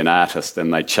want to be an artist,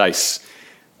 and they chase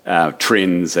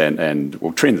trends,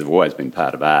 and trends have always been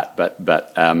part of art.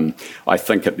 But I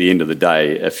think at the end of the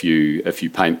day, if you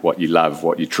paint what you love,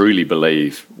 what you truly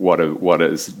believe, what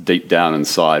is deep down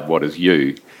inside, what is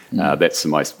you. That's the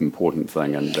most important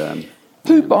thing. And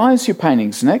who buys your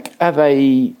paintings, Nick? Are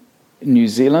they New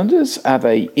Zealanders? Are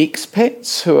they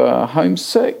expats who are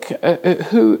homesick?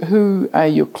 Who are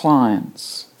your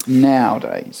clients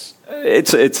nowadays?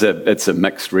 It's a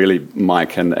mix, really,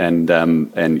 Mike. And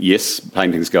yes,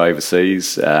 paintings go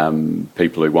overseas.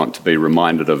 People who want to be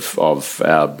reminded of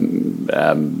our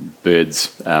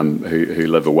birds who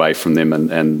live away from them,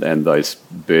 and those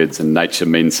birds and nature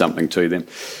means something to them.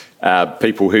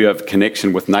 People who have a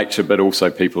connection with nature, but also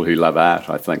people who love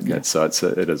art, I think. Yeah. So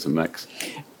it is a mix.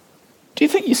 Do you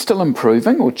think you're still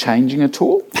improving or changing at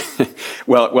all?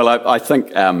 Well, I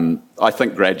think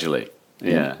gradually,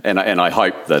 yeah. And I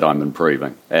hope that I'm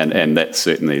improving, and that's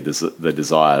certainly the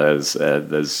desire.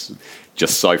 There's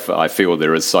just so far. I feel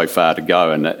there is so far to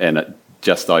go, and at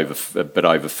just a bit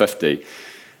over 50.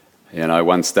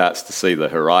 One starts to see the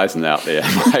horizon out there,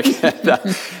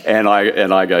 and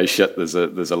I go, shit. There's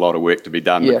a lot of work to be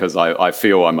done, because I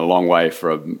feel I'm a long way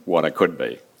from what I could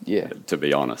be. Yeah, to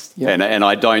be honest. Yeah. And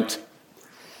I don't.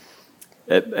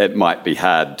 It might be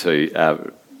hard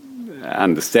to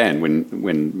understand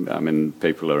when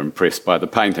people are impressed by the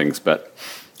paintings, but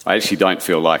I actually don't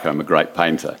feel like I'm a great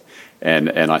painter, and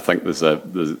I think there's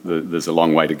a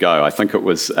long way to go. I think it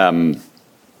was.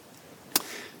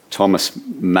 Thomas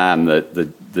Mann,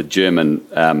 the German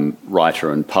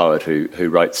writer and poet, who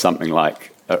wrote something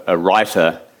like, a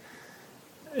writer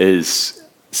is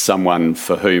someone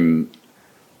for whom,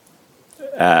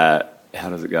 how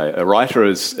does it go? A writer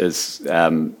is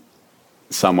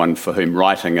someone for whom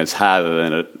writing is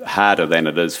harder than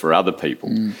it is for other people.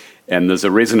 And there's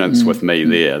a resonance with me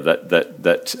there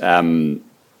that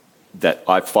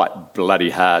I fight bloody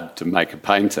hard to make a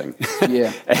painting.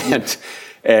 Yeah.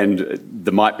 And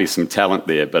there might be some talent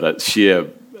there, but it's sheer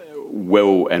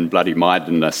will and bloody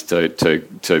mindedness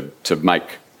to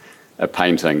make a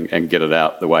painting and get it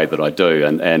out the way that I do.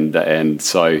 And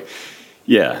so,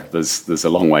 yeah, there's a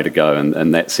long way to go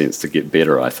in that sense to get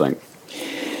better, I think.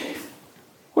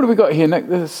 What have we got here, Nick?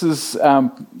 This is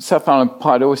South Island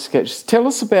pied oyster catchers. Tell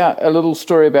us about a little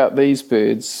story about these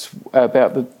birds,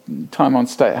 about the time on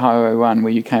State Highway 1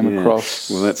 where you came across.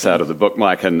 Well, that's out of the book,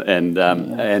 Mike, and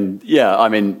I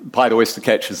mean, pied oyster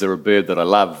catchers are a bird that I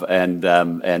love, and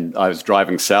I was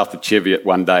driving south of Cheviot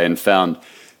one day and found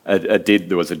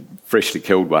there was a freshly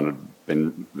killed one, had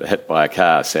been hit by a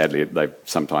car. Sadly, they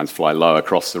sometimes fly low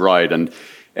across the road, and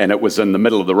it was in the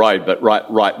middle of the road, but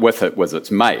right with it was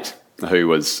its mate, who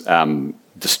was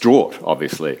distraught,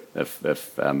 obviously, if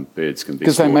birds can be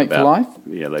because they mate for life?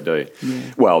 Yeah, they do. Yeah.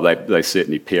 Well, they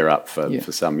certainly pair up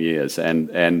for some years.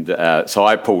 And so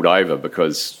I pulled over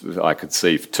because I could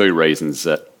see for two reasons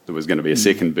that there was going to be a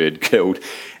second bird killed,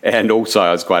 and also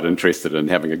I was quite interested in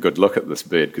having a good look at this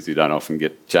bird because you don't often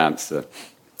get a chance to.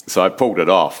 So I pulled it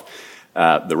off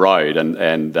the road,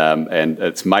 and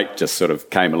its mate just sort of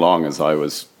came along as I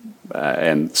was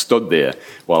and stood there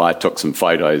while I took some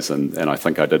photos, and I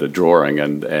think I did a drawing,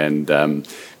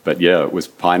 but yeah, it was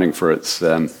pining for its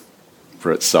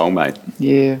soulmate.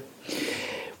 Yeah.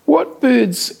 What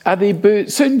birds are there?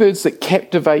 Certain birds that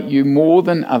captivate you more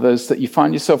than others that you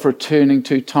find yourself returning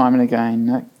to time and again,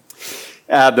 Nick?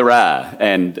 There are,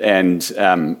 and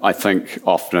I think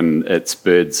often it's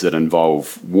birds that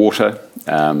involve water,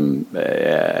 and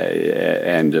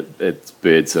it's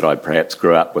birds that I perhaps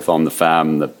grew up with on the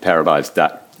farm, the paradise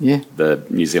duck, the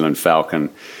New Zealand falcon,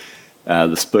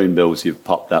 the spoonbills you've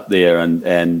popped up there,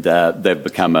 and they've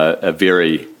become a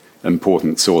very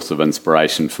important source of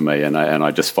inspiration for me, and I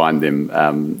just find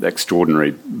them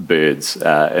extraordinary birds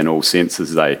in all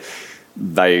senses.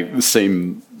 They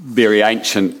seem very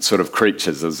ancient sort of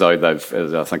creatures, as though they've,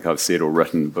 as I think I've said or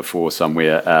written before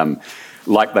somewhere,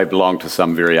 like they belong to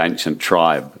some very ancient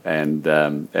tribe, and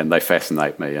they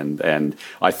fascinate me. And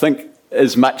I think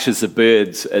as much as the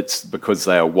birds, it's because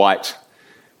they are white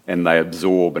and they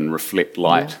absorb and reflect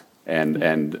light. And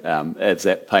as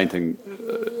that painting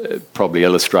probably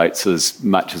illustrates as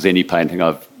much as any painting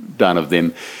I've done of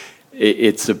them,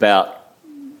 it's about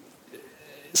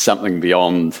something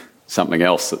beyond something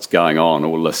else that's going on.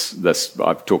 All this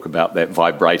I've talked about that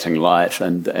vibrating light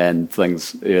and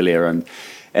things earlier, and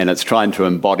it's trying to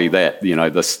embody that,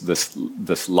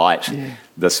 this light,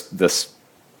 this.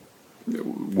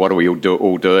 What are we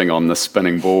all doing on this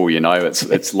spinning ball?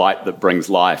 It's light that brings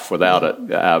life. Without it,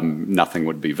 nothing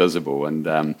would be visible. And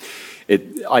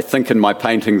I think in my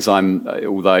paintings,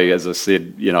 although as I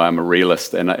said, I'm a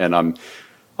realist, and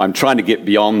I'm trying to get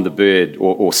beyond the bird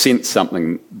or sense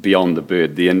something beyond the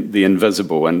bird, the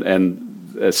invisible. And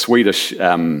a Swedish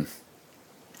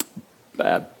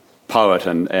poet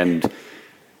and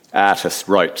artist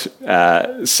wrote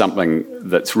something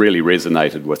that's really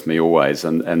resonated with me always,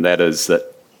 and that is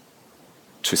that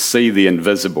to see the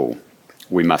invisible,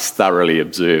 we must thoroughly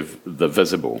observe the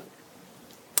visible.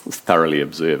 Thoroughly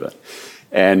observe it.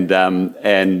 And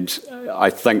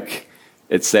I think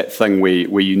it's that thing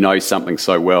where you know something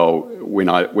so well, when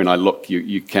I look,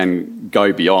 you can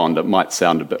go beyond. It might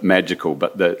sound a bit magical,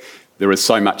 but there is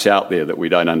so much out there that we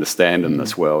don't understand in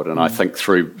this world. And I think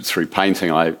through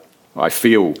painting, I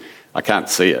feel, I can't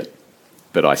see it,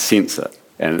 but I sense it,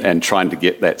 and trying to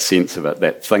get that sense of it,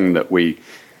 that thing that we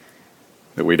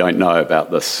don't know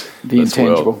about this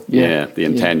intangible world. The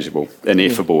intangible,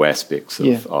 ineffable aspects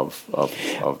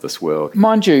of this world.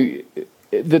 Mind you,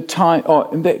 the time.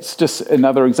 And that's just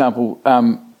another example.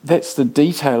 That's the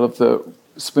detail of the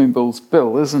spoonbill's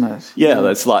bill, isn't it? Yeah,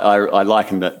 that's like I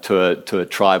likened it to a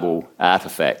tribal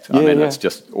artifact. It's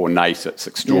just ornate. It's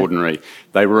extraordinary. Yeah.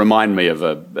 They remind me of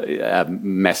a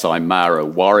Masai Mara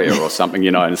warrior or something,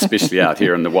 and especially out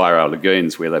here in the Wairau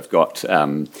Lagoons where they've got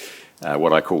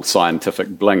what I call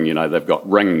scientific bling. They've got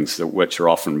rings which are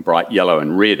often bright yellow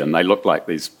and red, and they look like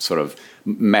these sort of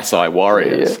Masai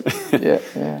warriors. Yeah.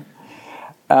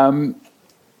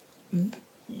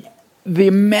 The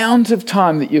amount of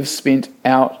time that you've spent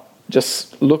out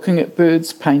just looking at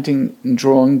birds, painting and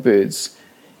drawing birds,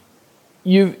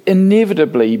 you've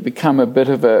inevitably become a bit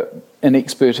of an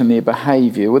expert in their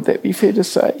behaviour. Would that be fair to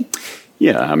say?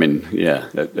 Yeah,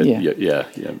 yeah.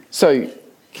 So,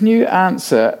 can you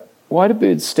answer, why do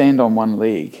birds stand on one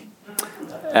leg?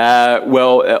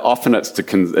 Well, often it's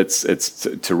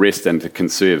to rest and to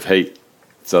conserve heat.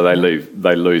 So they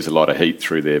lose a lot of heat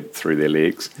through their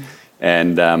legs.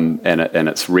 And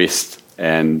it's rest,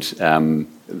 and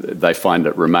they find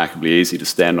it remarkably easy to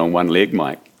stand on one leg,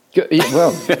 Mike. Good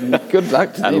luck to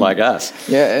them. Unlike us.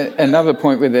 Yeah, another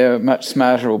point where they're much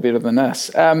smarter or better than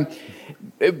us.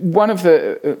 One of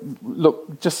the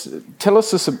just tell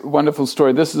us this wonderful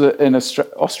story. This is an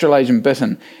Australasian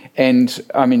bittern,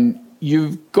 and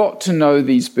you've got to know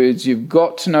these birds. You've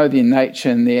got to know their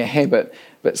nature and their habit.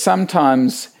 but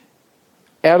sometimes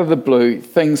out of the blue,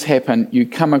 things happen, you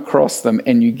come across them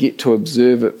and you get to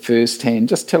observe it firsthand.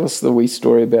 Just tell us the wee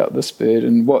story about this bird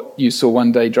and what you saw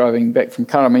one day driving back from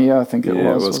Karamea, I think it was.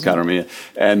 Yeah, it was Karamea.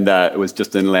 And it was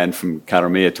just inland from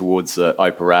Karamea towards the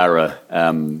Oparara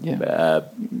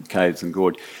caves and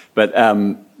gorge. But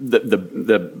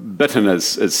the bittern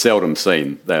is seldom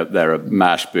seen. They're a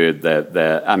marsh bird,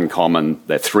 they're uncommon,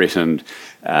 they're threatened,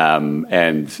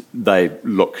 and they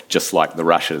look just like the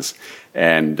rushes.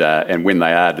 And when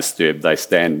they are disturbed, they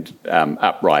stand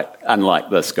upright, unlike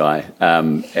this guy,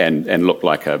 and look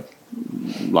like a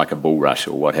bulrush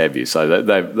or what have you. So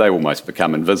they almost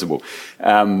become invisible.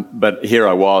 But here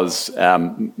I was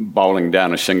bowling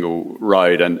down a shingle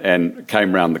road and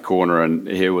came round the corner, and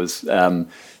here was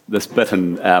this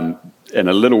bittern in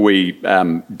a little wee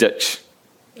ditch,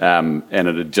 and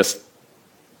it had just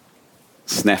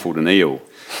snaffled an eel.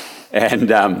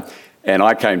 And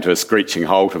I came to a screeching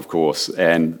halt, of course,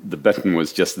 and the bittern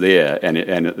was just there,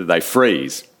 and they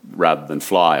freeze rather than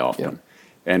fly often. Yep.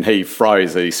 And he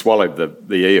froze, he swallowed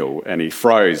the eel, and he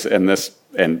froze and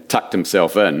tucked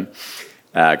himself in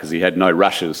because he had no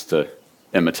rushes to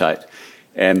imitate.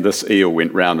 And this eel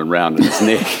went round and round in his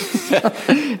neck.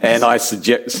 And I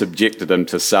subjected him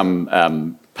to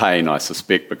some pain, I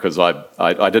suspect, because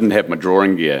I didn't have my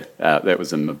drawing gear. That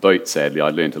was in my boot, sadly. I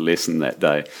learnt a lesson that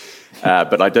day.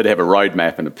 But I did have a road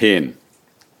map and a pen.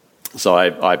 So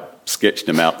I sketched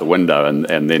him out the window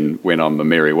and then went on my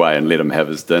merry way and let him have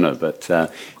his dinner. But, that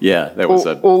was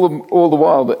all the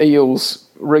while the eel's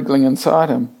wriggling inside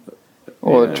him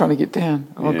or trying to get down.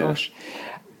 Oh, gosh.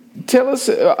 Tell us,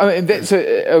 that's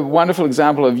a wonderful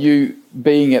example of you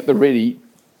being at the ready,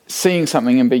 seeing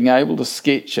something and being able to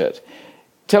sketch it.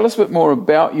 Tell us a bit more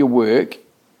about your work,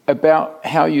 about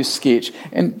how you sketch.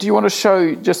 And do you want to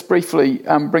show, just briefly,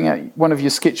 bring out one of your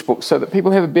sketchbooks so that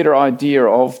people have a better idea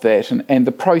of that and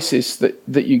the process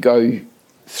that you go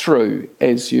through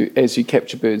as you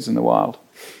capture birds in the wild?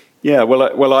 Yeah,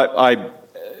 I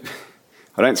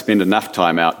don't spend enough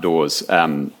time outdoors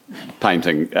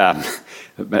painting.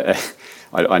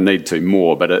 I need to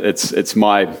more, but it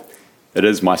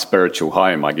is my spiritual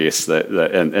home, I guess.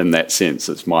 In that sense,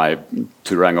 it's my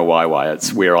turanga waiwai.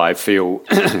 It's where I feel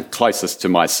closest to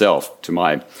myself, to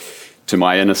my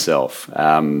inner self,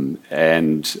 and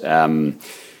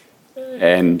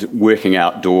working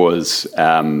outdoors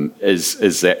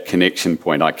is that connection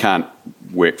point. I can't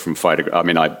work from photograph. I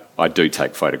mean, I do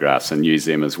take photographs and use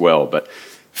them as well, but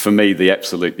for me, the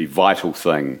absolutely vital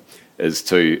thing is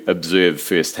to observe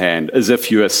firsthand, as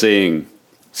if you are seeing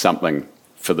something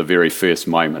for the very first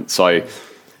moment. So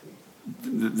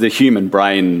the human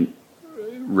brain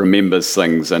remembers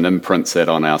things and imprints that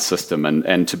on our system,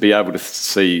 and to be able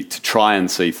to try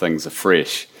and see things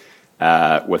afresh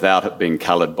without it being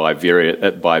coloured by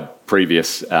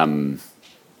previous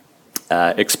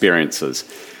experiences.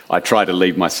 I try to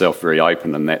leave myself very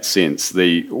open in that sense.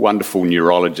 The wonderful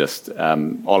neurologist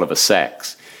Oliver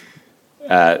Sacks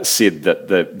said that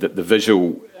the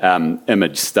visual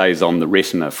image stays on the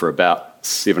retina for about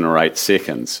 7 or 8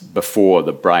 seconds before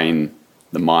the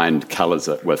mind colours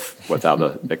it with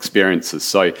other experiences.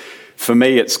 So for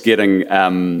me, it's getting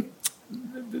that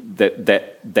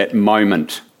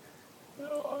moment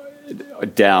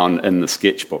down in the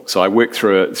sketchbook. So I work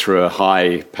through a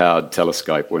high-powered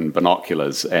telescope and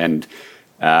binoculars and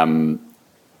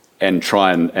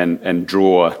try and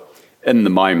draw in the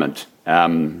moment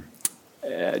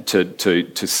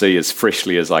to see as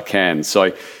freshly as I can.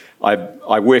 So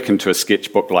I work into a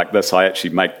sketchbook like this. I actually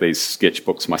make these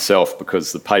sketchbooks myself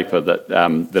because the paper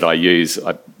that I use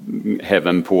I have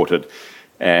imported,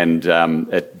 and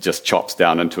it just chops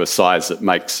down into a size that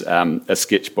makes a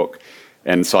sketchbook.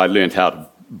 And so I learned how to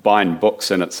bind books,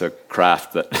 and it's a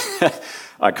craft that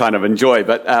I kind of enjoy.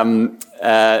 But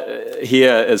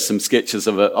here is some sketches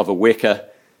of a weka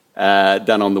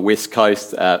done on the west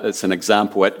coast. It's an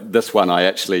example. This one I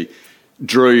actually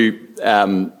drew,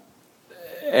 and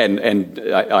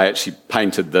I actually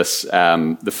painted this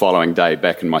the following day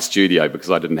back in my studio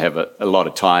because I didn't have a lot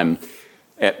of time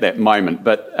at that moment.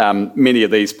 But many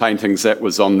of these paintings, that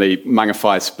was on the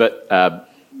Mangawhai spit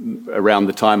around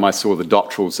the time I saw the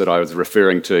doctorals that I was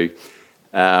referring to,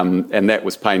 and that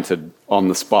was painted on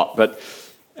the spot. But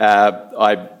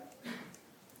I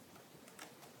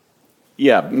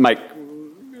make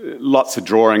lots of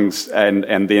drawings,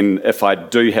 and then if I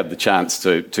do have the chance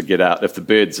to get out, if the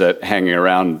birds are hanging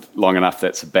around long enough,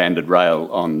 that's a banded rail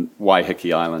on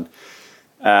Waiheke Island.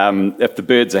 If the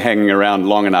birds are hanging around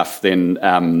long enough, then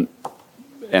and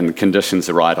the conditions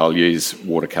are right, I'll use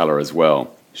watercolour as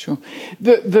well. Sure.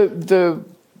 The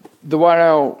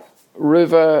Wairau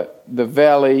river, the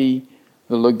valley,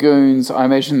 the lagoons, I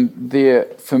imagine they're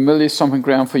familiar stomping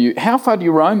ground for you. How far do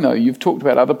you roam, though? You've talked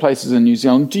about other places in New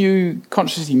Zealand. Do you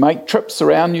consciously make trips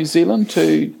around New Zealand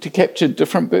to capture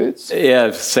different birds?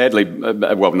 Yeah, sadly,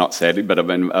 well, not sadly, but I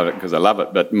mean, because I love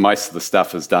it, but most of the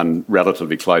stuff is done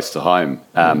relatively close to home,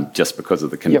 just because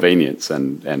of the convenience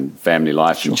and family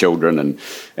life and children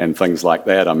and things like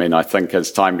that. I mean, I think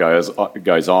as time goes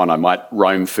on, I might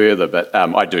roam further, but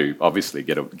I do obviously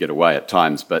get away at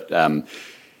times, but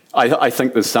I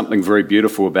think there's something very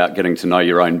beautiful about getting to know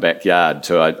your own backyard,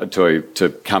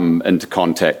 to come into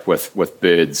contact with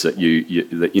birds that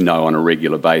you know on a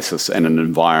regular basis, and an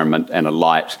environment and a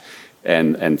light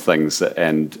and things,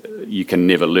 and you can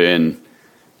never learn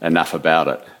enough about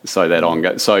it. So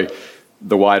that so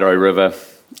the Wairau River,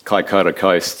 Kaikoura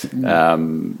Coast,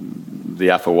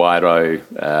 the Upper Wairau,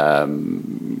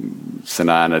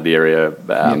 Sananad area,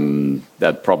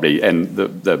 that probably, and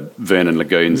the Vernon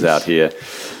Lagoons out here.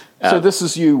 So this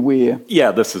is you where?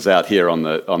 Yeah, this is out here on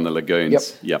the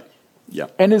lagoons. Yep.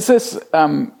 And is this,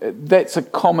 that's a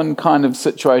common kind of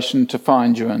situation to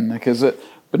find you in? Like, is it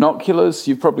binoculars?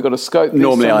 You've probably got a scope there.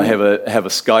 Normally I have a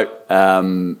scope,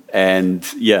 and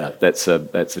yeah, that's a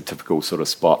typical sort of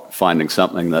spot, finding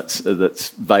something that's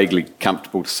vaguely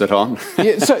comfortable to sit on.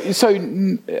 Yeah,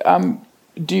 so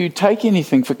do you take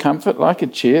anything for comfort, like a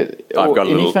chair or I've got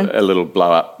a little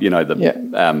blow up,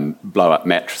 the blow up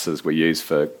mattresses we use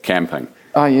for camping.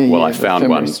 Oh yeah. Well, I found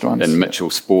one in Mitchell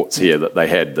Sports here that they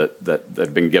had that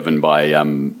had been given by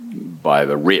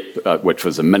the rep, which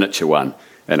was a miniature one,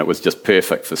 and it was just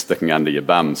perfect for sticking under your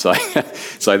bum. So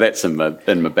that's in my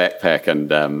backpack, and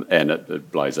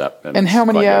it blows up. And how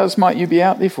many hours might you be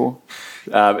out there for?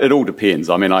 It all depends.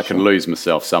 I mean, I can lose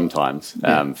myself sometimes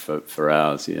for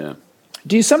hours. Yeah.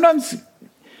 Do you sometimes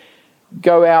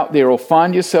go out there or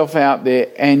find yourself out there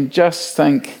and just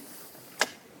think,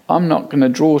 I'm not going to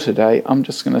draw today, I'm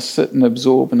just going to sit and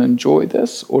absorb and enjoy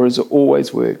this? Or is it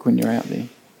always work when you're out there?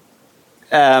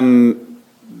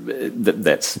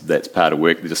 That's part of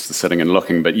work, just the sitting and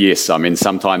looking. But yes, I mean,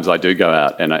 sometimes I do go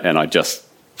out and I just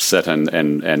sit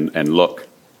and look.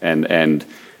 And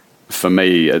for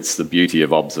me, it's the beauty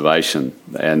of observation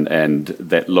and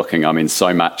that looking. I mean,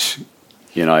 so much,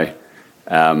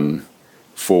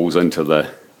 falls into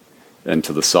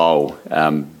the soul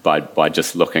by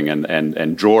just looking,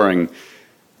 and drawing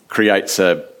creates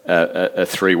a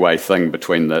three-way thing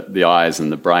between the eyes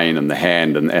and the brain and the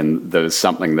hand, and there's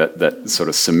something that sort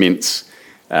of cements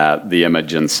the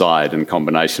image inside in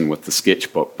combination with the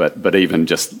sketchbook. But even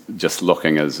just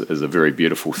looking is a very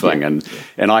beautiful thing,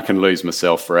 and I can lose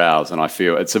myself for hours, and I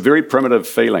feel it's a very primitive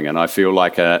feeling, and I feel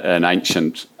like an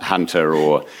ancient hunter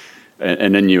or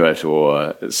an Inuit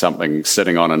or something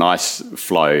sitting on an ice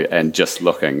floe and just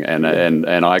looking,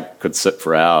 and I could sit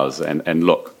for hours and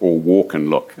look, or walk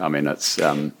and look. I mean, it's.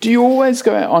 Do you always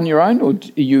go out on your own, or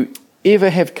do you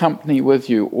ever have company with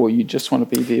you, or you just want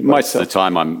to be there by Most yourself? of the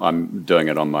time, I'm doing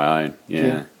it on my own.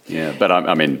 Yeah. But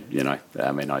I mean,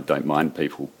 I don't mind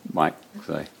people, Mike.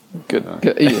 So Good.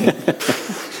 Yeah.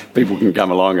 people can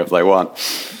come along if they want.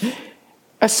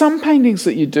 Are some paintings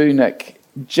that you do, Nick,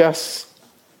 just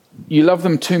you love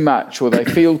them too much, or they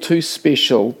feel too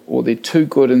special, or they're too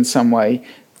good in some way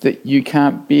that you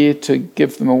can't bear to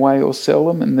give them away or sell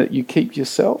them, and that you keep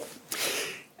yourself?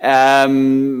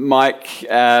 Mike,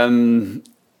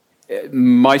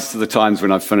 most of the times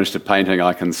when I've finished a painting,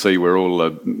 I can see where all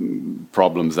the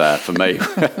problems are for me,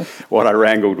 what I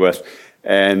wrangled with,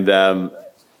 and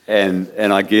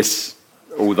I guess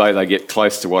although they get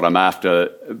close to what I'm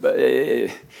after,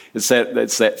 it's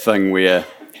that thing where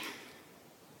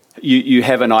you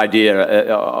have an idea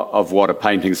of what a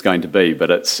painting's going to be,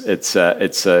 but it's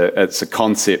a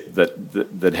concept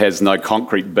that has no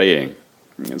concrete being.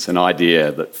 It's an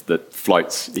idea that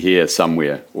floats here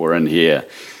somewhere or in here,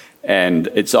 and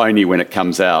it's only when it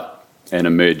comes out and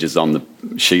emerges on the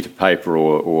sheet of paper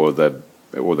or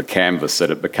the canvas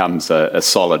that it becomes a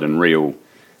solid and real,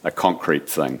 a concrete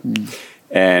thing.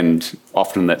 And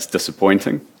often that's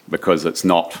disappointing because it's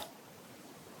not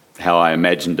how I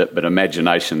imagined it, but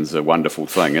imagination's a wonderful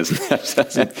thing, isn't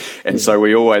it? And so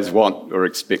we always want or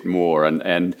expect more,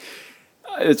 and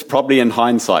it's probably in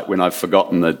hindsight when I've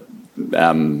forgotten the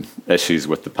issues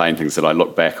with the paintings that I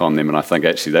look back on them and I think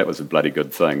actually that was a bloody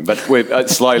good thing. But we're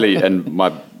slowly, and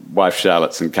my wife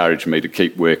Charlotte's encouraged me to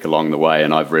keep work along the way,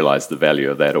 and I've realised the value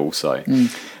of that also.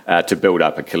 To build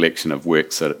up a collection of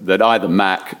works that either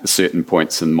mark certain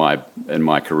points in my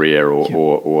career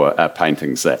or are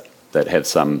paintings that have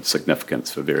some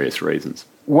significance for various reasons.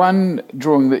 one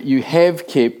drawing that you have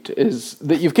kept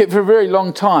that you've kept for a very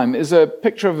long time is a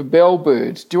picture of a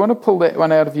bellbird. Do you want to pull that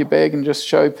one out of your bag and just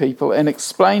show people and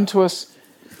explain to us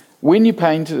when you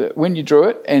painted it, when you drew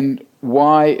it, and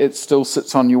why it still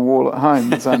sits on your wall at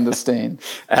home, as I understand?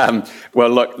 Well,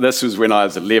 look, this was when I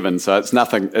was 11, so it's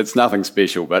nothing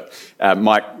special. But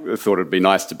Mike thought it'd be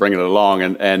nice to bring it along,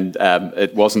 and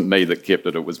it wasn't me that kept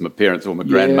it; it was my parents or my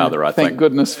grandmother. I think. Thank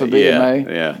goodness for them,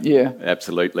 Yeah,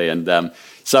 absolutely. And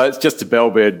so it's just a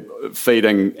bellbird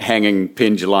feeding, hanging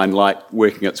penduline-like,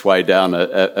 working its way down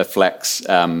a flax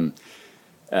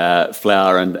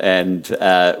flower, and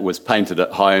was painted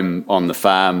at home on the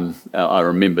farm. I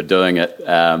remember doing it.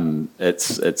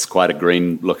 It's quite a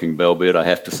green-looking bellbird, I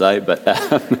have to say, but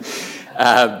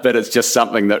it's just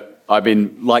something that I've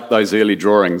been, like those early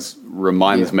drawings,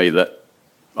 reminds me that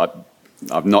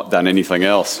I've not done anything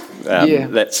else.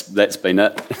 That's been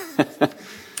it.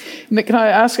 Nick, can I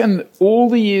ask, in all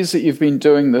the years that you've been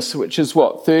doing this, which is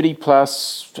 30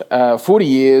 plus, 40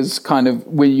 years, kind of,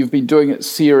 where you've been doing it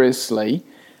seriously,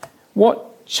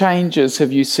 what changes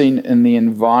have you seen in the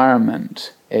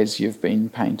environment as you've been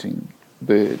painting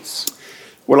birds?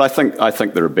 Well, I think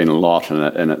there have been a lot,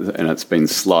 and it's been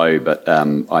slow. But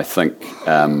I think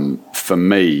for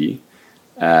me,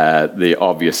 the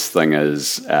obvious thing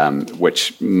is,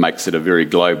 which makes it a very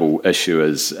global issue,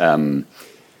 is the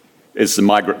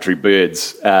migratory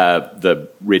birds, the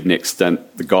red-necked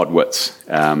stint, the godwits.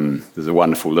 There's a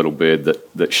wonderful little bird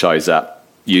that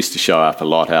used to show up a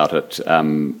lot out at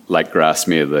Lake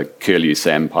Grasmere, the curlew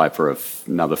sandpiper,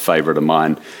 another favourite of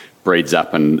mine, breeds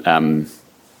up in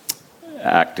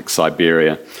Arctic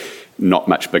Siberia, not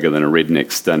much bigger than a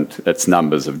red-necked stint. Its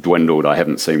numbers have dwindled. I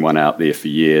haven't seen one out there for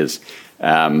years.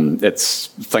 It's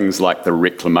things like the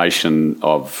reclamation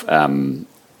of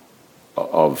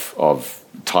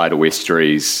tidal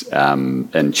estuaries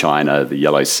in China, the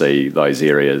Yellow Sea, those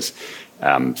areas.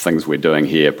 Things we're doing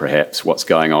here, perhaps what's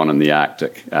going on in the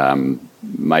Arctic,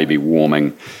 maybe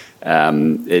warming.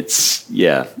 That's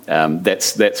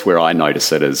where I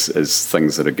notice it, is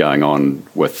things that are going on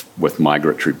with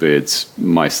migratory birds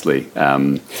mostly.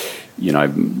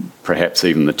 Perhaps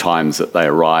even the times that they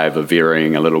arrive are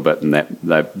varying a little bit, and that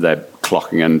they're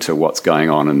clocking into what's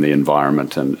going on in the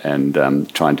environment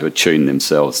and trying to attune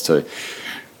themselves to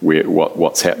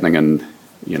what's happening in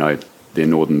their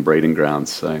northern breeding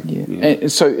grounds. So And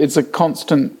so it's a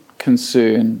constant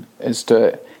concern as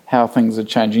to how things are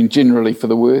changing, generally for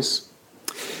the worse.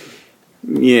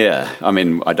 Yeah, I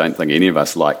mean, I don't think any of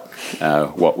us like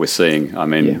what we're seeing. I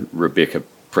mean, Rebecca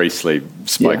Priestley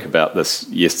spoke about this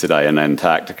yesterday in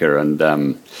Antarctica, and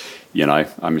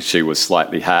she was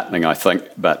slightly heartening, I think,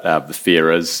 but the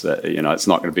fear is that, it's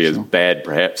not going to be as bad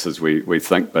perhaps as we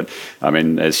think. But I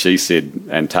mean, as she said,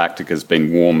 Antarctica's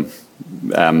been warm.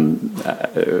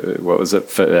 What was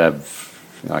it?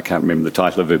 I can't remember the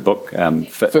title of her book.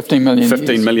 15 million years.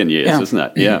 15 million years, isn't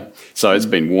it? Yeah. So it's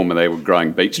been warmer. They were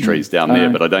growing beech trees down there,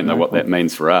 but I don't know what that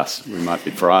means for us. We might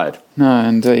be fried. No,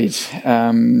 indeed.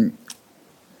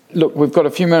 Look, we've got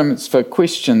a few moments for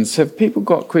questions. Have people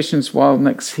got questions while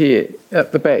Nick's here?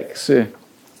 At the back, sir.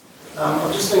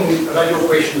 I'm just thinking about your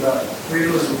question about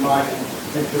realism, Mike, and I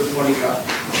think you were pointing out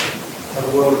how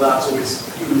the world of art's always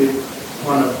been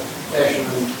one of fashion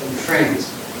and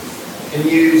trends. Can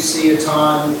you see a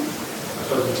time, I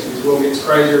suppose the world gets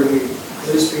crazier and we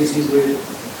lose species, where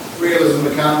realism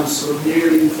becomes sort of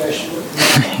newly fashionable?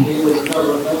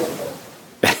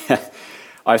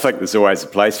 I think there's always a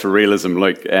place for realism,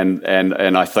 Luke, and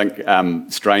I think,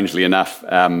 strangely enough,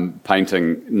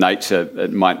 painting nature,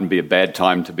 it mightn't be a bad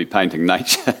time to be painting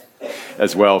nature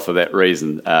as well for that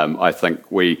reason. I think,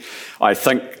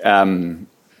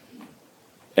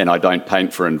 and I don't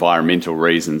paint for environmental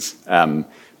reasons,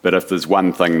 but if there's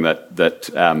one thing that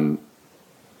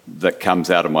comes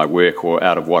out of my work or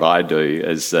out of what I do,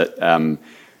 is that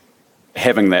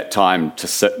having that time to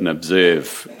sit and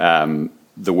observe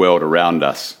the world around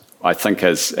us. I think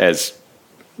as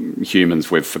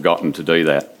humans we've forgotten to do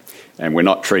that, and we're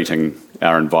not treating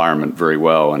our environment very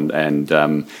well,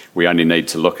 and we only need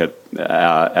to look at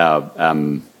our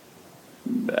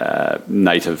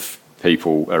native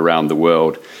people around the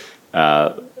world,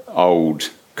 old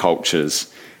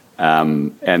cultures,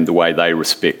 and the way they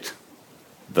respect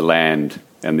the land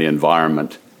and the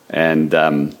environment, and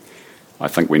I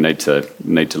think we need to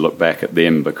look back at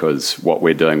them, because what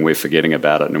we're doing, we're forgetting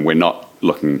about it, and we're not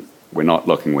looking.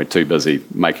 We're too busy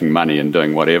making money and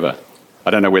doing whatever.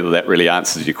 I don't know whether that really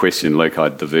answers your question, Luke. I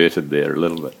diverted there a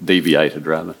little bit, deviated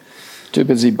rather. Too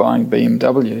busy buying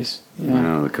BMWs.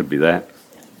 Yeah. Oh, it could be that.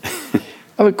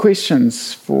 Other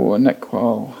questions for Nick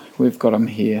while we've got him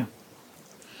here?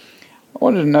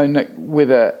 wanted to know, Nick,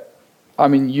 whether,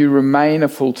 you remain a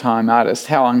full-time artist.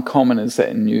 How uncommon is that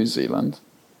in New Zealand?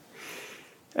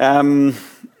 I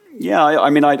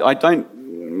don't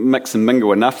mix and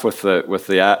mingle enough with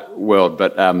the art world, I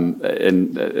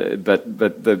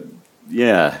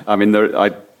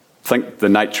think the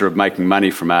nature of making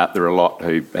money from art, there are a lot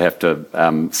who have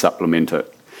to supplement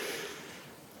it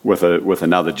with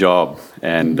another job,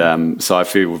 and so I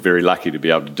feel very lucky to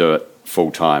be able to do it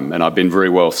full time. And I've been very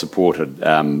well supported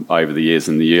over the years,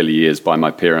 in the early years, by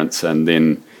my parents, and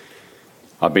then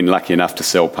I've been lucky enough to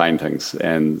sell paintings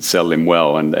and sell them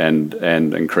well, and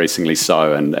increasingly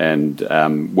so,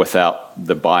 and without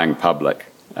the buying public,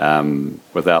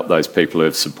 without those people who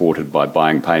have supported by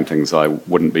buying paintings, I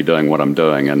wouldn't be doing what I'm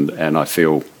doing, and I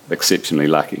feel exceptionally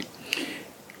lucky.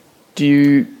 Do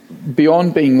you,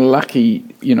 beyond being lucky,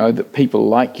 that people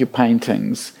like your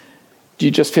paintings, do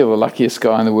you just feel the luckiest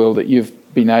guy in the world that you've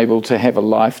been able to have a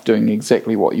life doing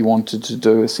exactly what you wanted to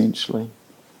do, essentially?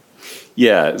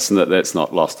 Yeah, that's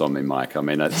not lost on me, Mike.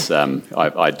 It's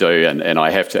I do, and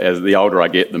I have to. As the older I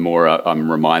get, the more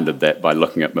I'm reminded that by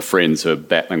looking at my friends who are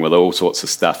battling with all sorts of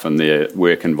stuff in their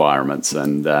work environments,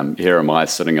 and here am I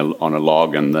sitting on a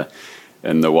log in the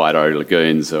Wairau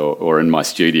Lagoons, or in my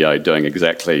studio doing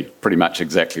pretty much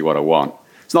exactly what I want.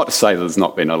 It's not to say that there's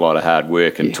not been a lot of hard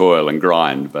work and toil and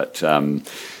grind, but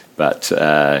it's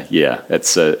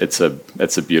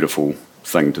a beautiful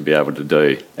thing to be able to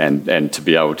do, and to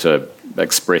be able to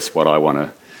express what I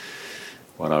want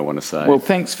to say. Well,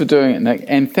 thanks for doing it, Nick,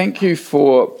 and thank you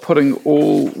for putting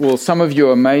some of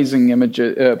your amazing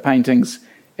paintings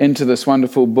into this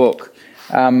wonderful book.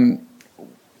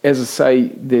 As I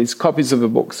say, there's copies of the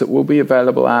books that will be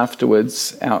available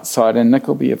afterwards outside, and Nick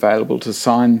will be available to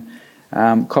sign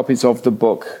copies of the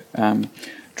book,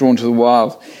 Drawn to the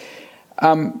Wild.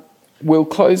 We'll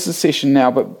close the session now,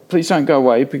 but please don't go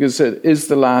away, because it is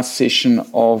the last session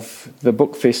of the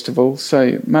book festival.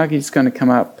 So Margie's going to come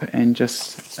up and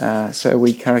just say a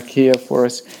wee karakia for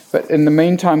us. But in the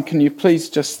meantime, can you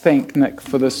please just thank Nick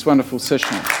for this wonderful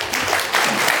session?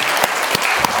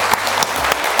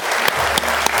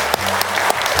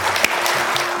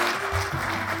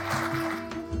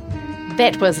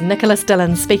 That was Nicolas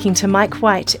Dillon speaking to Mike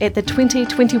White at the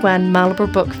 2021 Marlborough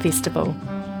Book Festival.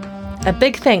 A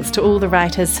big thanks to all the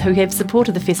writers who have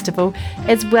supported the festival,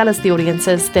 as well as the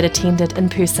audiences that attended in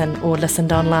person or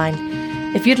listened online.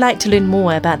 If you'd like to learn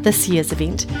more about this year's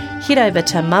event, head over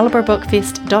to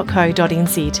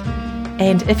marlboroughbookfest.co.nz.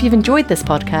 And if you've enjoyed this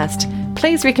podcast,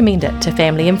 please recommend it to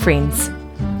family and friends.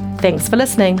 Thanks for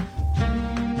listening.